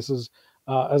other places,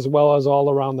 as well as all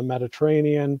around the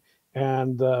Mediterranean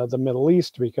and the Middle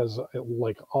East, because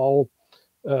like all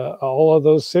of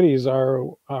those cities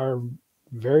are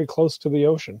very close to the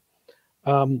ocean.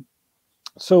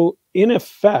 So in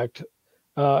effect,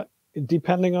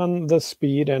 depending on the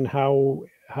speed and how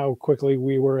quickly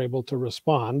we were able to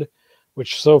respond,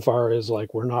 which so far is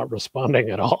like we're not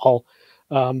responding at all.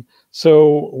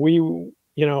 So we,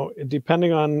 you know,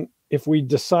 depending on if we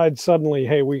decide suddenly,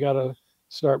 hey, we got to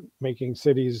start making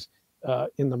cities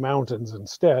in the mountains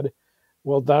instead,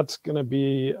 well, that's going to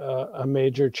be a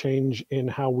major change in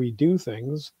how we do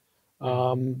things.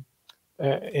 And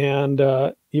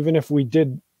even if we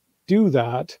did do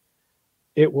that,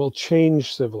 it will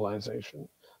change civilization.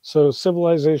 So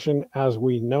civilization as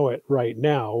we know it right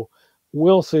now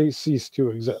will cease to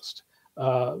exist.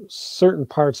 Certain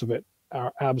parts of it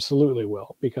absolutely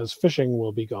will, because fishing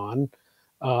will be gone.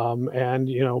 And,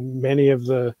 you know, many of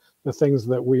the things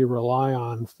that we rely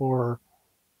on for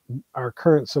our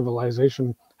current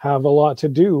civilization have a lot to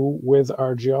do with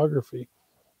our geography.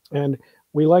 And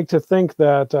we like to think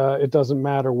that it doesn't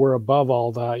matter, we're above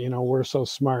all that, you know, we're so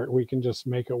smart, we can just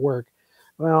make it work.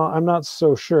 Well, I'm not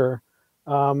so sure.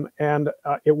 And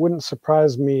it wouldn't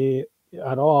surprise me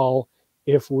at all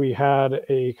if we had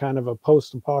a kind of a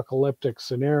post-apocalyptic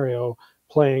scenario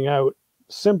playing out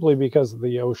simply because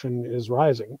the ocean is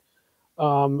rising.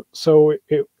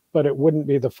 But it wouldn't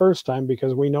be the first time,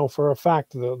 because we know for a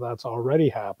fact that that's already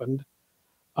happened.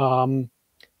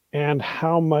 And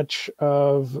how much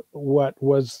of what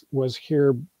was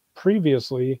here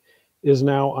previously is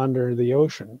now under the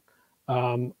ocean.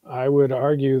 I would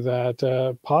argue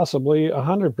that possibly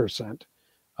 100%.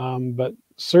 but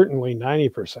certainly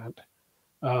 90%.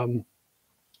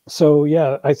 So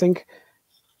yeah, I think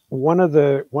one of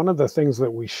the things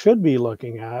that we should be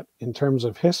looking at in terms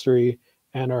of history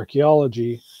and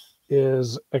archaeology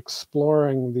is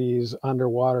exploring these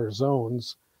underwater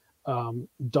zones.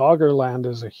 Doggerland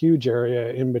is a huge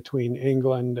area in between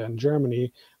England and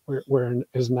Germany, where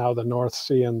is now the North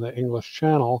Sea and the English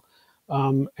Channel.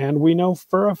 And we know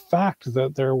for a fact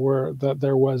that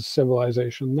there was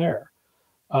civilization there.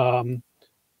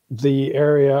 The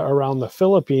area around the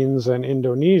Philippines and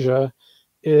Indonesia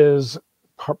is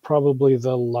probably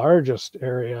the largest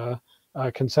area,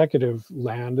 consecutive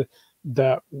land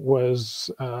that was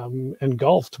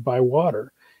engulfed by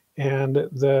water, and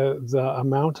the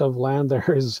amount of land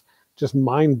there is just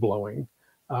mind-blowing.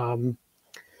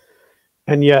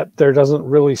 And yet there doesn't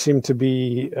really seem to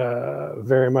be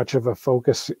very much of a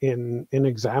focus in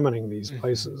examining these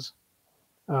places,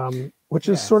 which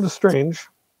is sort of strange.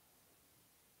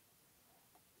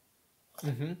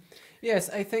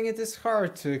 Yes, I think it is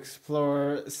hard to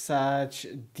explore such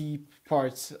deep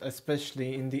parts,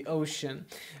 especially in the ocean.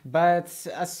 But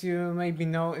as you maybe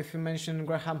know, if you mention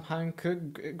Graham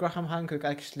Hancock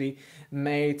actually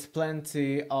made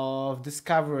plenty of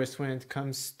discoveries when it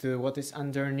comes to what is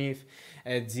underneath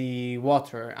the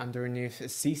water, underneath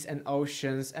seas and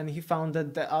oceans, and he found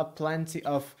that there are plenty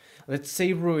of, let's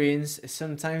say, ruins.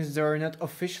 Sometimes they are not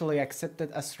officially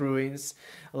accepted as ruins,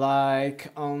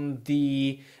 like on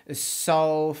the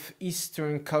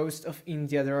southeastern coast of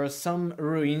India. There are some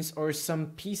ruins or some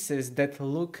pieces that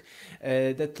look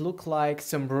like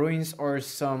some ruins or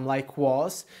some like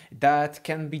walls that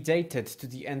can be dated to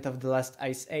the end of the last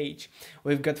ice age.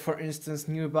 We've got, for instance,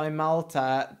 nearby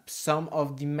Malta, some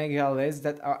of the megaliths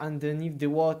that are underneath the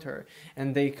water,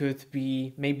 and they could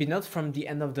be maybe not from the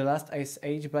end of the last ice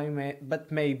age, but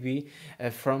maybe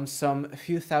from some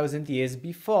few thousand years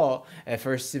before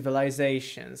first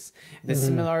civilizations. The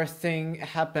similar thing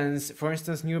happens, for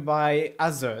instance, nearby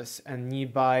Azores and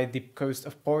nearby the coast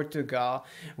of Portugal,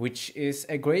 which is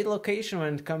a great location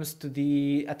when it comes to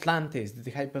the Atlantis,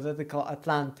 the hypothetical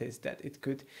Atlantis, that it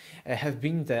could have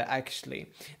been there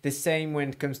actually. The same when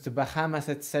it comes to Bahamas,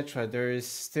 etc. There is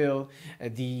still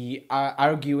the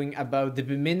arguing about the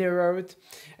Bimini Road.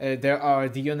 There are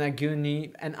the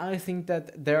Yonaguni, and I think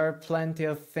that there are plenty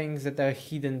of things that are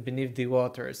hidden beneath the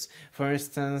waters. For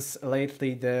instance,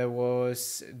 lately there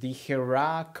was the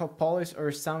Hierapolis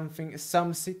or something.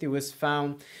 Some city was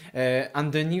found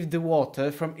underneath the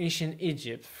water from ancient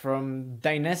Egypt, from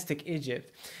dynastic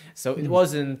Egypt. So it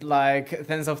wasn't like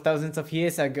tens of thousands of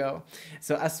years ago.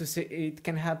 So as you see, it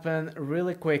can happen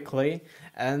really quickly,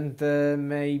 and there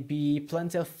may be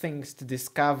plenty of things to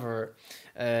discover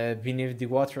beneath the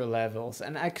water levels.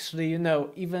 And actually, you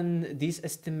know, even these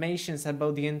estimations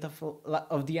about the end of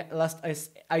the last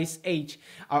ice age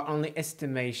are only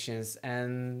estimations,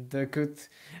 and there could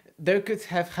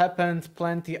have happened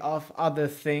plenty of other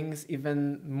things,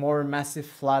 even more massive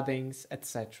floodings,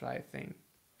 etc. I think.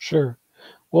 Sure.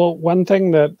 Well, one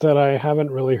thing that I haven't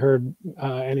really heard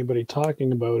anybody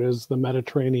talking about is the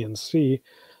Mediterranean Sea.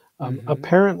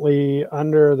 Apparently,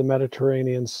 under the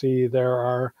Mediterranean Sea,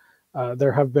 there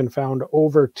have been found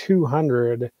over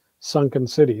 200 sunken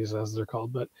cities, as they're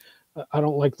called. But I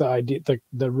don't like the idea,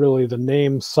 the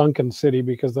name sunken city,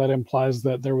 because that implies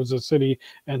that there was a city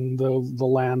and the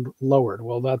land lowered.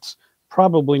 Well, that's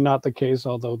probably not the case,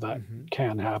 although that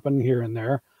can happen here and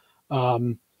there.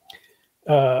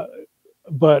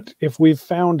 But if we've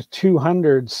found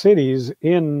 200 cities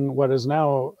in what is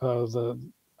now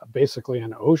basically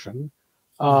an ocean,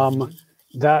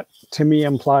 that to me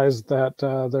implies that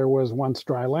there was once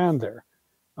dry land there.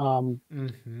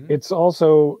 It's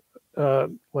also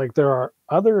like there are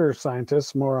other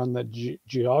scientists more on the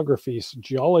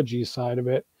geology side of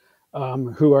it,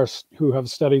 who have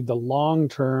studied the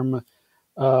long-term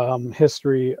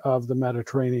history of the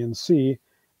Mediterranean Sea,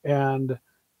 and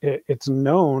it's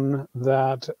known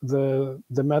that the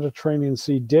Mediterranean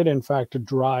Sea did in fact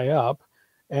dry up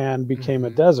and became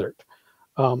a desert.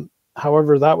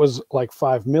 However, that was like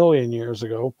 5 million years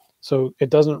ago, so it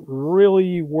doesn't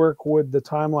really work with the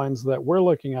timelines that we're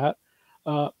looking at,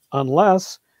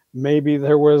 unless maybe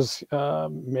there was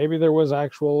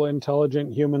actual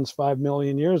intelligent humans 5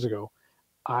 million years ago.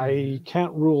 I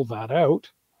can't rule that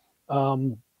out,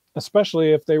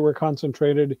 especially if they were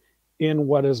concentrated in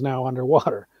what is now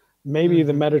underwater. Maybe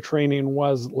the Mediterranean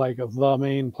was like the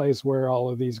main place where all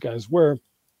of these guys were,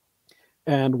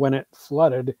 and when it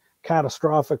flooded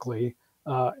catastrophically,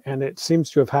 and it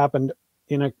seems to have happened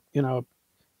in a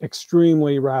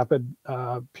extremely rapid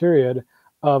period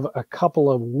of a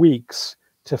couple of weeks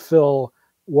to fill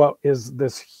what is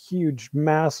this huge,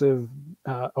 massive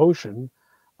ocean,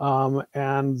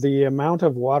 and the amount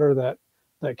of water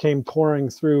that came pouring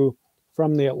through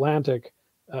from the Atlantic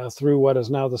through what is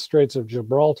now the Straits of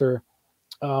Gibraltar.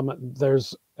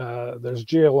 There's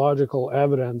geological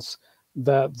evidence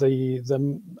that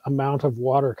the amount of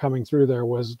water coming through there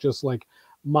was just like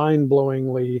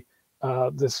mind-blowingly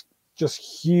this just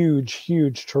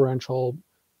huge torrential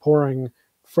pouring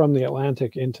from the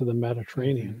Atlantic into the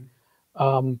Mediterranean. Mm-hmm.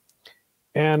 Um,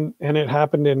 and it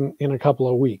happened in a couple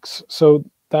of weeks. So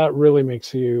that really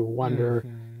makes you wonder,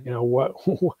 Mm-hmm. you know,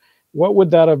 what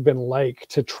would that have been like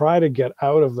to try to get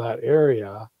out of that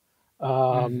area, um,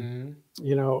 Mm-hmm.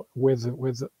 you know,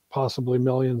 with possibly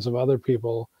millions of other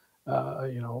people,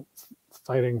 you know,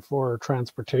 fighting for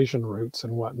transportation routes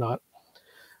and whatnot.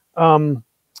 Um,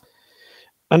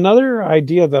 Another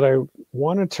idea that I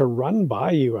wanted to run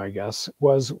by you, I guess,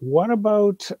 was what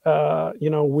about, you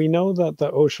know, we know that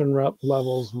the ocean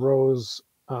levels rose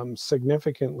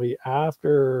significantly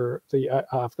after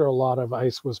after a lot of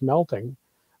ice was melting.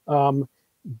 Um,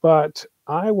 but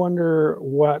I wonder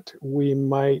what we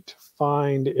might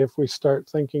find if we start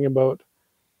thinking about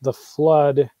the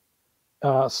flood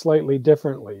slightly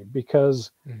differently,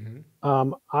 because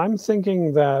Mm-hmm. I'm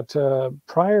thinking that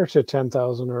prior to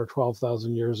 10,000 or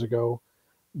 12,000 years ago,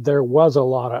 there was a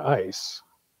lot of ice.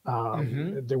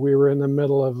 Mm-hmm. We were in the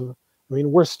middle of, I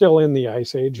mean, we're still in the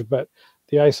ice age, but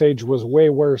the ice age was way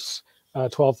worse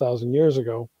 12,000 years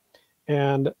ago.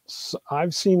 And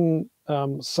I've seen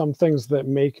some things that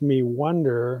make me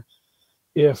wonder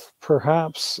if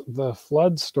perhaps the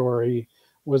flood story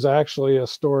was actually a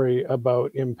story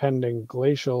about impending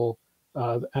glacial,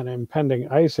 an impending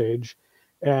ice age,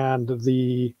 and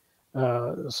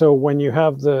so when you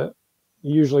have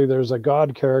usually there's a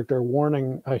god character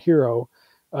warning a hero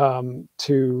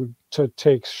to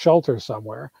take shelter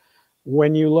somewhere.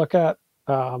 When you look at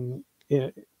I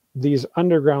these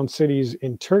underground cities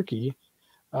in Turkey,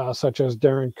 such as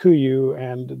Derinkuyu,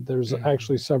 and there's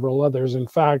actually Mm-hmm. several others. In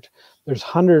fact, there's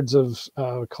hundreds of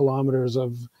kilometers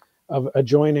of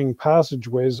adjoining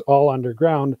passageways all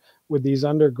underground, with these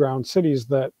underground cities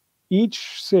that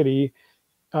each city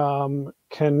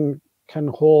can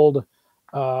hold.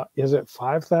 Is it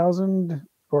 5,000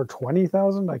 or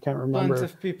 20,000? I can't Plenty remember.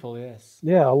 of people, yes.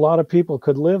 Yeah, a lot of people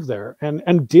could live there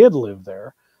and did live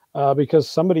there because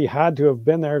somebody had to have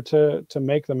been there to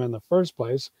make them in the first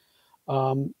place.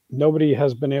 Nobody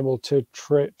has been able to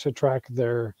track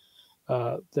their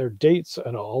dates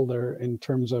at all, there in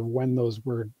terms of when those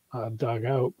were dug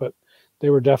out, but they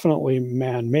were definitely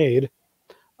man-made.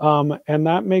 And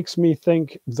that makes me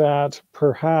think that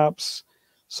perhaps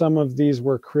some of these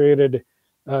were created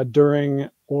during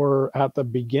or at the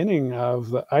beginning of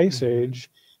the ice Mm-hmm.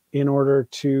 age in order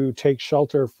to take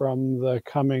shelter from the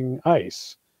coming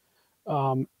ice.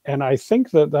 And I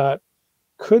think that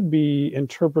could be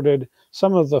interpreted,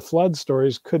 some of the flood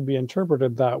stories could be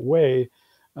interpreted that way,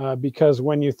 because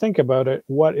when you think about it,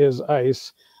 what is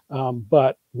ice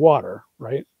but water,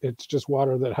 right? It's just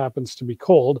water that happens to be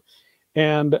cold.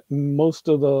 And most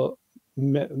of the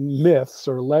myths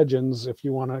or legends, if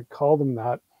you want to call them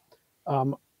that,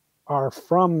 um, are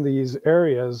from these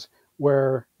areas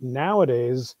where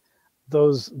nowadays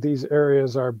these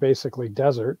areas are basically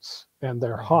deserts and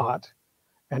they're Mm-hmm. hot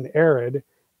and arid.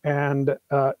 And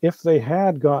if they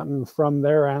had gotten from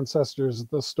their ancestors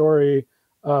the story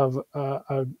of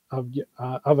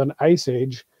of an ice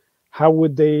age, how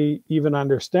would they even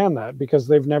understand that? Because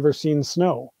they've never seen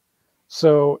snow.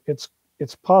 So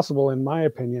it's possible, in my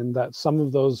opinion, that some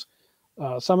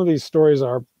of these stories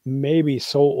are maybe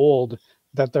so old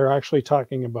that they're actually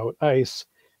talking about ice,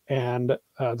 and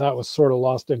that was sort of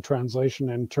lost in translation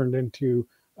and turned into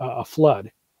a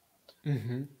flood.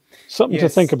 Mm-hmm. Something to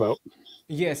think Yes. about.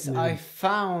 Yes, Yeah. I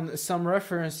found some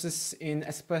references in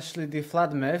especially the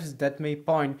flood myths that may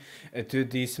point to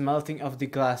the smelting of the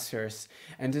glaciers.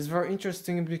 And it's very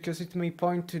interesting because it may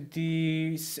point to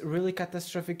these really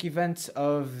catastrophic events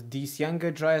of this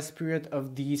younger dryas period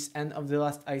of this end of the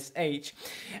last ice age.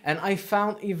 And I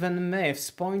found even myths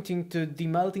pointing to the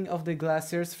melting of the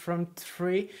glaciers from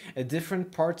three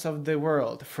different parts of the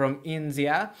world: from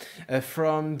India,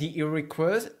 from the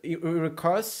Iroquois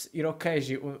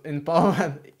in Poland,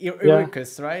 Yeah.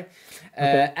 Iroquois, right?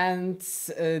 Okay. And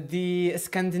the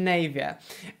Scandinavia.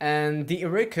 And the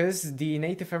Iroquois, the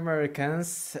Native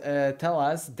Americans, tell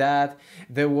us that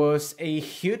there was a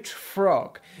huge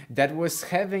frog that was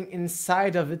having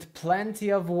inside of it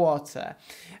plenty of water.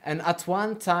 And at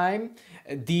one time,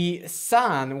 the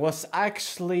sun was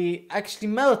actually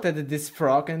melted this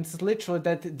frog, and it's literally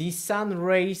that the sun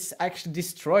rays actually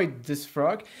destroyed this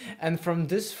frog, and from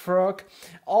this frog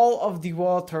all of the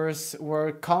waters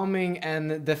were coming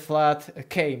and the flood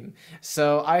came.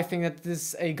 So I think that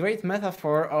this is a great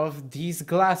metaphor of these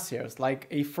glaciers, like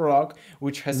a frog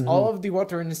which has all of the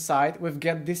water inside. We've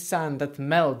got the sun that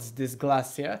melts this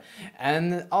glacier,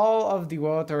 and all of the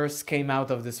waters came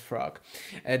out of this frog.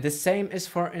 The same is,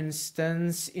 for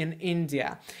instance, in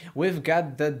India. We've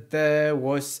got that there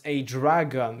was a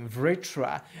dragon,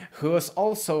 Vritra, who was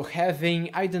also having,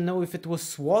 I don't know if it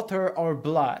was water or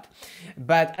blood,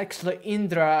 but actually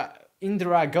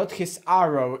Indra got his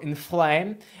arrow in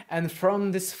flame, and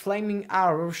from this flaming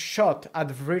arrow shot at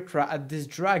Vritra, at this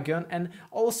dragon, and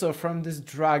also from this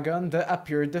dragon there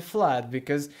appeared the flood,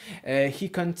 because he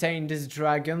contained, this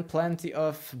dragon, plenty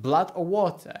of blood or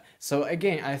water. So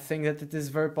again, I think that it is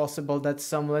very possible that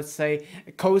some, let's say,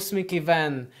 cosmic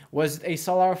event, was it a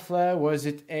solar flare, was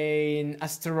it an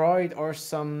asteroid or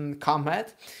some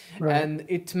comet, and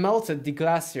it melted the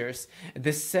glaciers.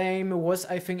 The same was,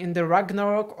 I think, in the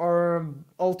Ragnarok, or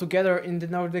altogether in the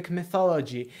Nordic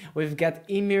mythology. We've got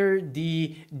Ymir,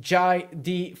 the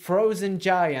frozen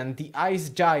giant, the ice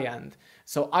giant.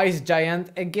 So ice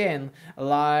giant again,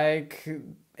 like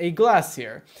a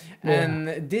glacier.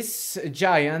 And this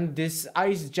giant, this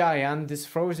ice giant, this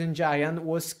frozen giant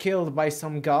was killed by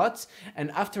some gods, and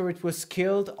after it was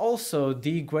killed also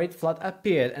the great flood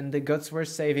appeared and the gods were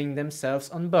saving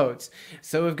themselves on boats.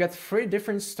 So we've got 3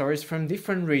 different stories from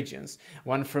different regions,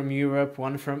 one from Europe,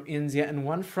 one from India, and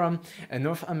one from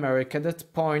North America,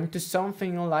 that point to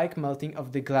something like melting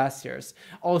of the glaciers.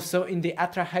 Also in the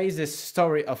Atrahasis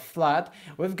story of flood,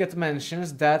 we've got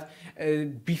mentions that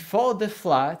before the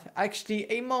flood,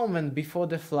 actually a moment before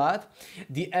the flood,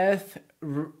 the earth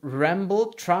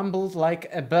trembled like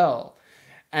a bell.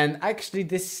 And actually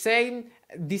the same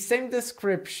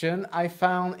description I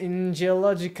found in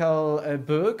geological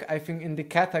book, I think in the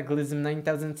Cataclysm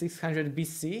 9600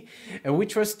 BC,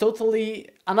 which was totally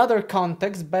another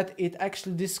context, but it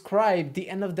actually described the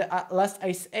end of the last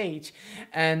ice age.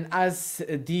 And as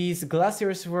these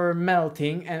glaciers were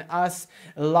melting, and as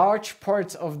large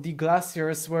parts of the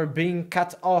glaciers were being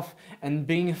cut off and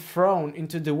being thrown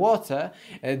into the water,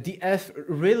 the earth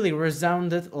really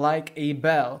resounded like a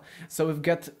bell. So we've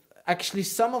got actually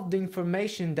some of the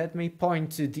information that may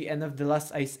point to the end of the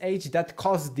last ice age that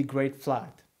caused the great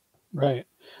flood. Right.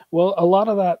 Well, a lot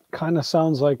of that kind of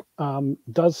sounds like,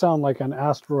 does sound like an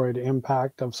asteroid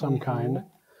impact of some kind.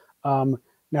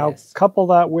 Now, couple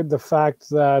that with the fact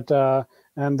that,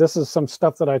 and this is some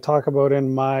stuff that I talk about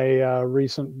in my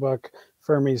recent book,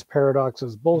 Fermi's Paradox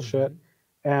is Bullshit.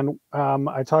 And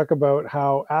I talk about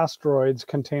how asteroids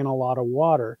contain a lot of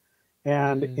water.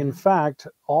 And in fact,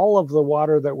 all of the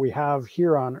water that we have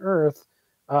here on Earth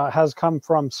has come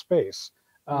from space.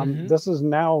 This is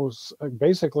now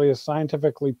basically a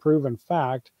scientifically proven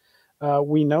fact.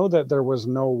 We know that there was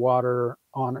no water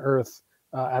on Earth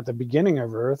at the beginning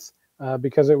of Earth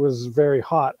because it was very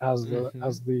hot as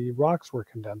the rocks were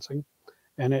condensing,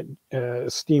 and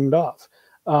it steamed off.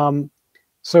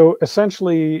 So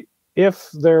essentially, if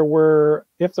there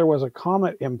was a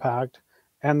comet impact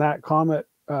and that comet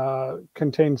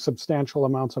contained substantial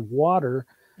amounts of water,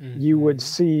 you would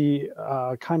see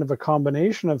kind of a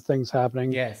combination of things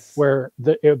happening, where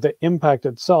the impact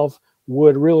itself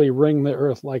would really ring the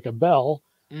Earth like a bell.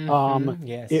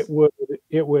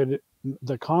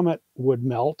 The comet would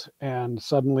melt and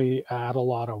suddenly add a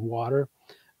lot of water.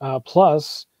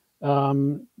 Plus,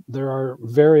 there are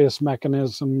various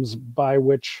mechanisms by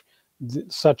which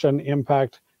such an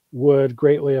impact would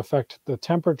greatly affect the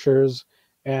temperatures,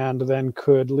 and then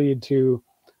could lead to,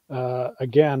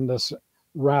 again, this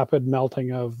rapid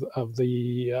melting of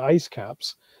the ice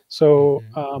caps. So,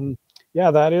 yeah,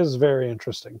 that is very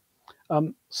interesting.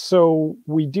 So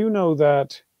we do know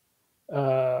that,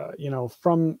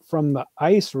 from the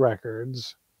ice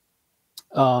records,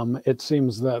 it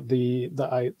seems that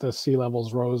the sea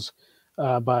levels rose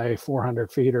by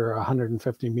 400 feet or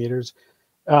 150 meters.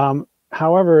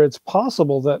 However, it's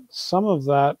possible that some of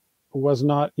that was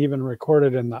not even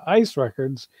recorded in the ice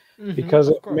records, because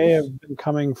it may have been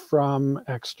coming from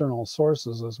external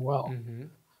sources as well.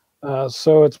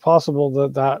 So it's possible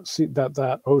that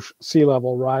sea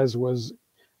level rise was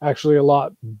actually a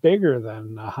lot bigger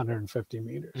than 150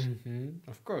 meters.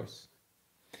 Of course.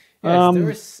 Yes, Um,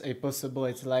 there's a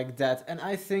possibility like that. And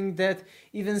I think that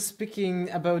even speaking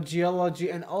about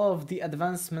geology and all of the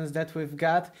advancements that we've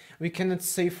got, we cannot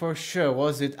say for sure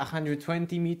was it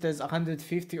 120 meters,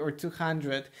 150 or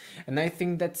 200. And I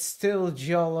think that still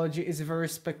geology is very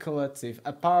speculative,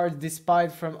 apart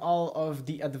despite from all of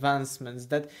the advancements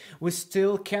that we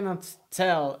still cannot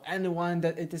tell anyone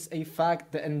that it is a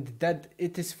fact and that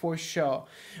it is for sure.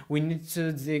 We need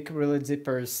to dig really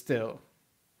deeper still.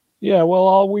 yeah, well,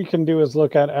 all we can do is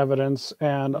look at evidence,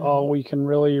 and all Mhm. we can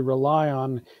really rely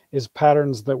on is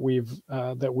patterns that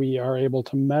we are able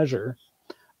to measure.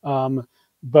 Um,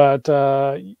 but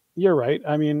you're right.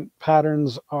 I mean,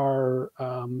 patterns are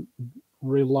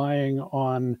relying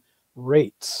on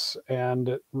rates,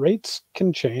 and rates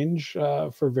can change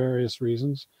for various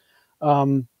reasons.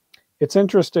 Um, it's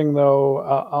interesting,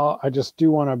 though. I just do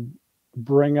want to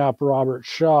bring up Robert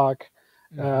Schoch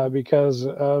Mhm. because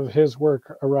of his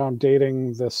work around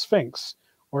dating the Sphinx,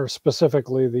 or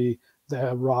specifically the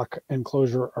rock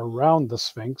enclosure around the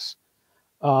Sphinx.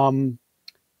 Um,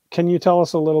 can you tell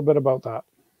us a little bit about that?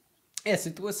 Yes,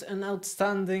 it was an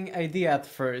outstanding idea at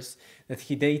first that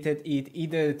he dated it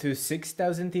either to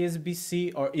 6000 years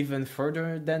BC or even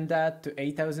further than that to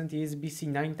 8000 years BC,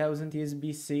 9000 years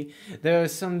BC. There are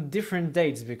some different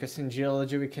dates because in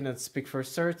geology we cannot speak for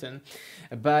certain,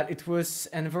 but it was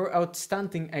a very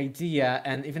outstanding idea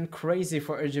and even crazy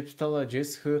for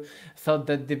Egyptologists who thought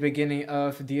that the beginning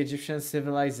of the Egyptian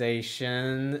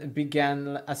civilization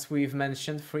began, as we've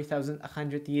mentioned,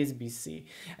 3100 years BC.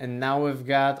 And now we've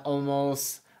got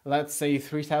almost, let's say,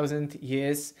 3000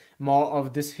 years more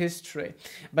of this history.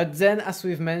 But then, as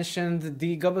we've mentioned,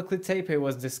 the Göbekli Tepe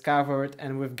was discovered,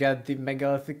 and we've got the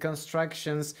megalithic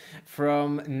constructions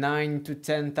from 9 to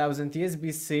 10,000 years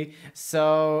BC.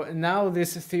 So now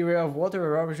this theory of water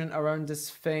erosion around the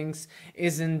Sphinx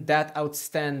isn't that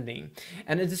outstanding.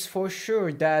 And it is for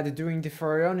sure that during the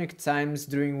pharaonic times,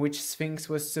 during which Sphinx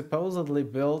was supposedly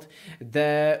built,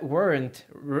 there wasn't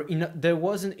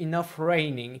enough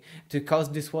raining to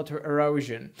cause this water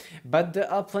erosion. But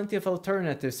there are plenty of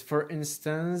alternatives. For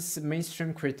instance,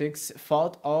 mainstream critics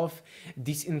thought of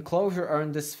this enclosure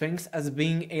around the Sphinx as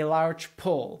being a large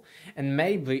pool. And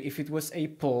maybe if it was a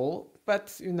pool,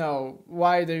 but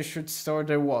why they should store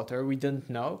their water, we don't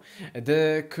know.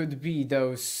 There could be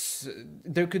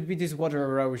this water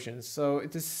erosion. So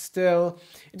it is still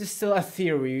a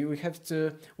theory.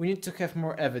 We need to have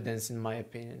more evidence, in my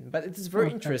opinion. But it is very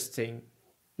Okay. interesting.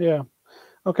 Yeah.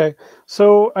 Okay.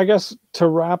 So I guess to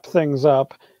wrap things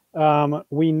up,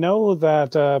 we know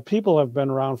that people have been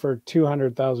around for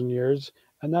 200,000 years,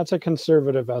 and that's a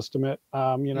conservative estimate.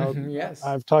 Yes.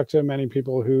 I've talked to many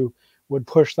people who would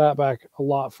push that back a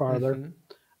lot farther.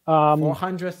 Mm-hmm. Um,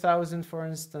 400,000, for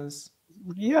instance.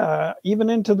 yeah, even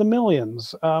into the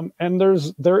millions. And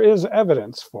there is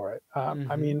evidence for it. I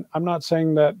Mm-hmm. mean, I'm not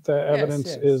saying that the Yes, evidence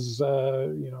yes. is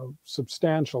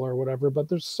substantial or whatever, but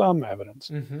there's some evidence.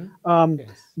 Mm-hmm. Um, Yes.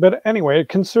 but anyway,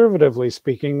 conservatively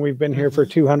speaking, we've been here for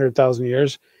Mm-hmm. 200,000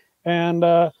 years, and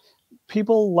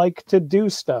people like to do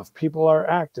stuff. People are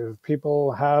active.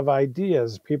 People have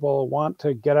ideas. People want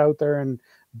to get out there and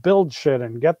build shit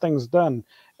and get things done.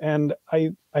 And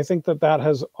I think that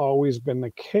has always been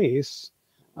the case.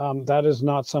 That is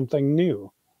not something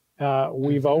new.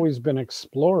 We've Mm-hmm. always been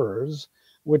explorers,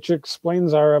 which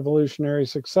explains our evolutionary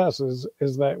successes.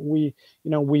 Is that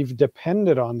we've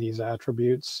depended on these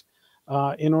attributes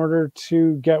in order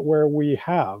to get where we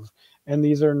have, and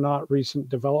these are not recent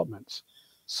developments.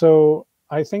 So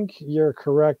I think you're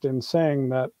correct in saying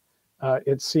that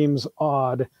it seems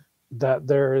odd that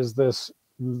there is this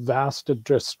vast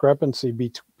discrepancy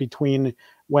between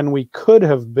when we could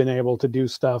have been able to do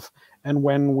stuff and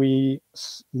when we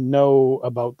know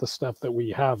about the stuff that we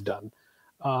have done.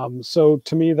 So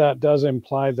to me, that does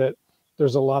imply that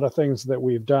there's a lot of things that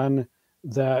we've done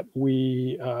that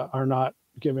we are not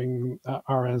giving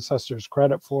our ancestors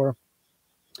credit for.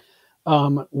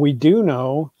 We do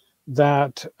know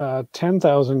that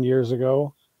 10,000 years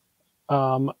ago,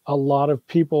 a lot of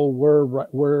people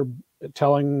were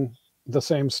telling the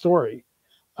same story,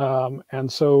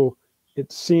 and so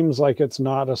it seems like it's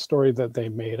not a story that they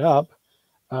made up.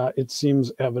 It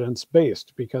seems evidence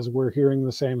based because we're hearing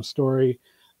the same story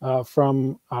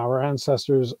from our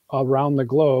ancestors around the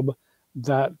globe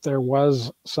that there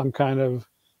was some kind of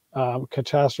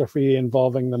catastrophe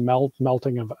involving the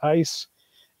melting of ice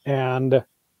and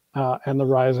the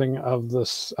rising of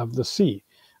the sea,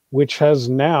 which has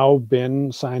now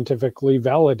been scientifically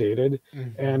validated,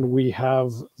 Mm-hmm. and we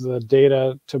have the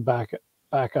data to back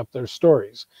up their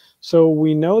stories. So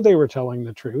we know they were telling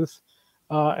the truth,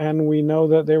 and we know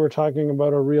that they were talking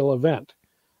about a real event.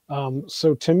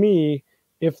 So to me,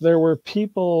 if there were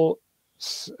people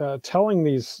telling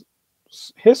these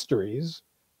histories,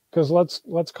 because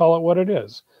let's call it what it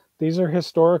is. These are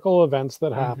historical events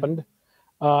that Mm-hmm. happened,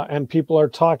 and people are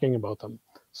talking about them.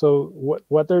 So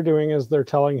what they're doing is they're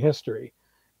telling history.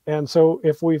 And so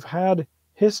if we've had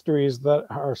histories that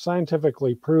are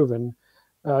scientifically proven,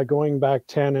 going back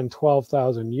 10 and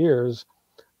 12,000 years,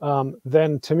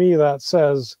 then to me that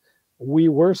says we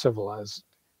were civilized.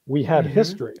 We had Mm-hmm.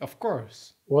 history. Of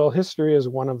course. Well, history is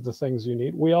one of the things you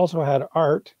need. We also had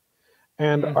art,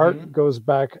 and Mm-hmm. art goes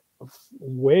back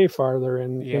way farther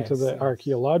into Yes, the yes.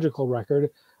 archaeological record,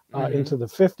 Mm-hmm. into the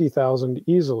 50,000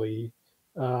 easily,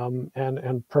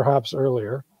 and perhaps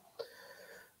earlier.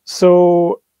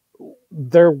 So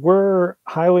there were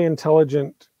highly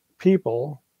intelligent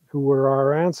people who were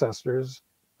our ancestors,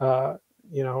 uh,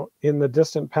 in the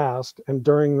distant past and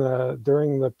during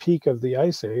the peak of the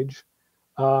ice age,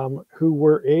 who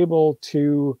were able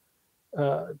to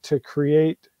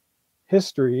create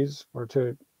histories, or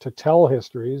to tell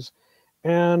histories,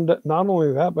 and not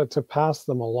only that, but to pass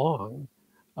them along,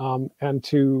 and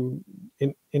to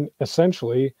in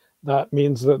essentially that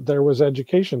means that there was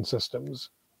education systems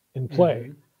in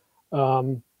play, Mm-hmm.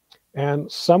 um,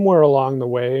 and somewhere along the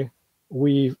way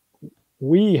we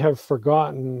we have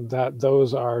forgotten that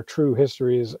those are true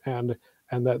histories, and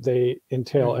that they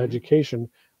entail Mm-hmm. education.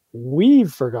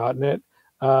 We've forgotten it,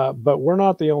 but we're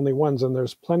not the only ones, and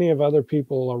there's plenty of other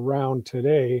people around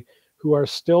today who are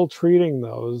still treating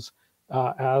those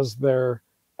as their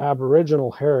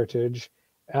Aboriginal heritage,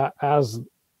 as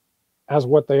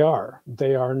what they are.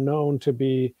 They are known to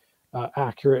be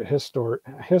accurate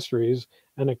histories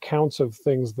and accounts of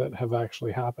things that have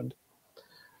actually happened.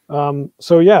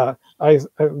 So yeah,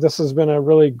 this has been a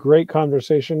really great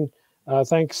conversation.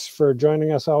 Thanks for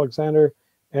joining us, Alexander,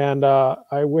 and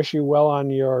I wish you well on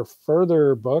your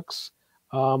further books.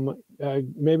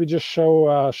 Maybe just show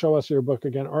us your book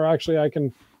again, or actually, I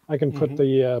can put Mm-hmm.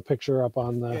 the picture up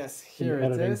on the Yes, in the here it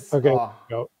editing. is. Okay, there Oh,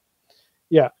 we go.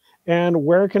 Yeah, and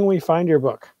where can we find your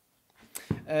book?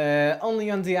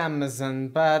 only on the Amazon,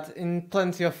 but in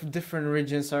plenty of different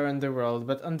regions around the world.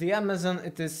 But on the Amazon,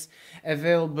 it is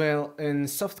available in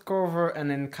softcover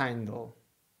and in Kindle.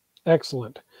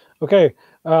 Excellent. Okay.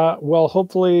 Well,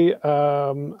 hopefully,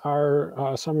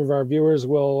 our some of our viewers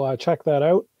will check that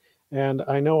out, and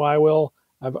I know I will.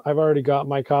 I've already got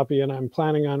my copy, and I'm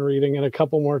planning on reading it a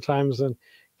couple more times and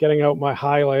getting out my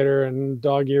highlighter and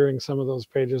dog-earing some of those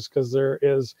pages, because there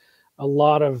is a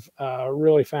lot of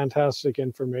really fantastic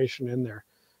information in there.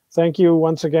 Thank you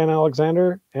once again,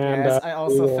 Alexander, and Yes, I we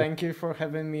also will. thank you for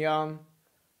having me on.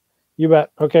 You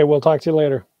bet. Okay, we'll talk to you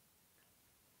later.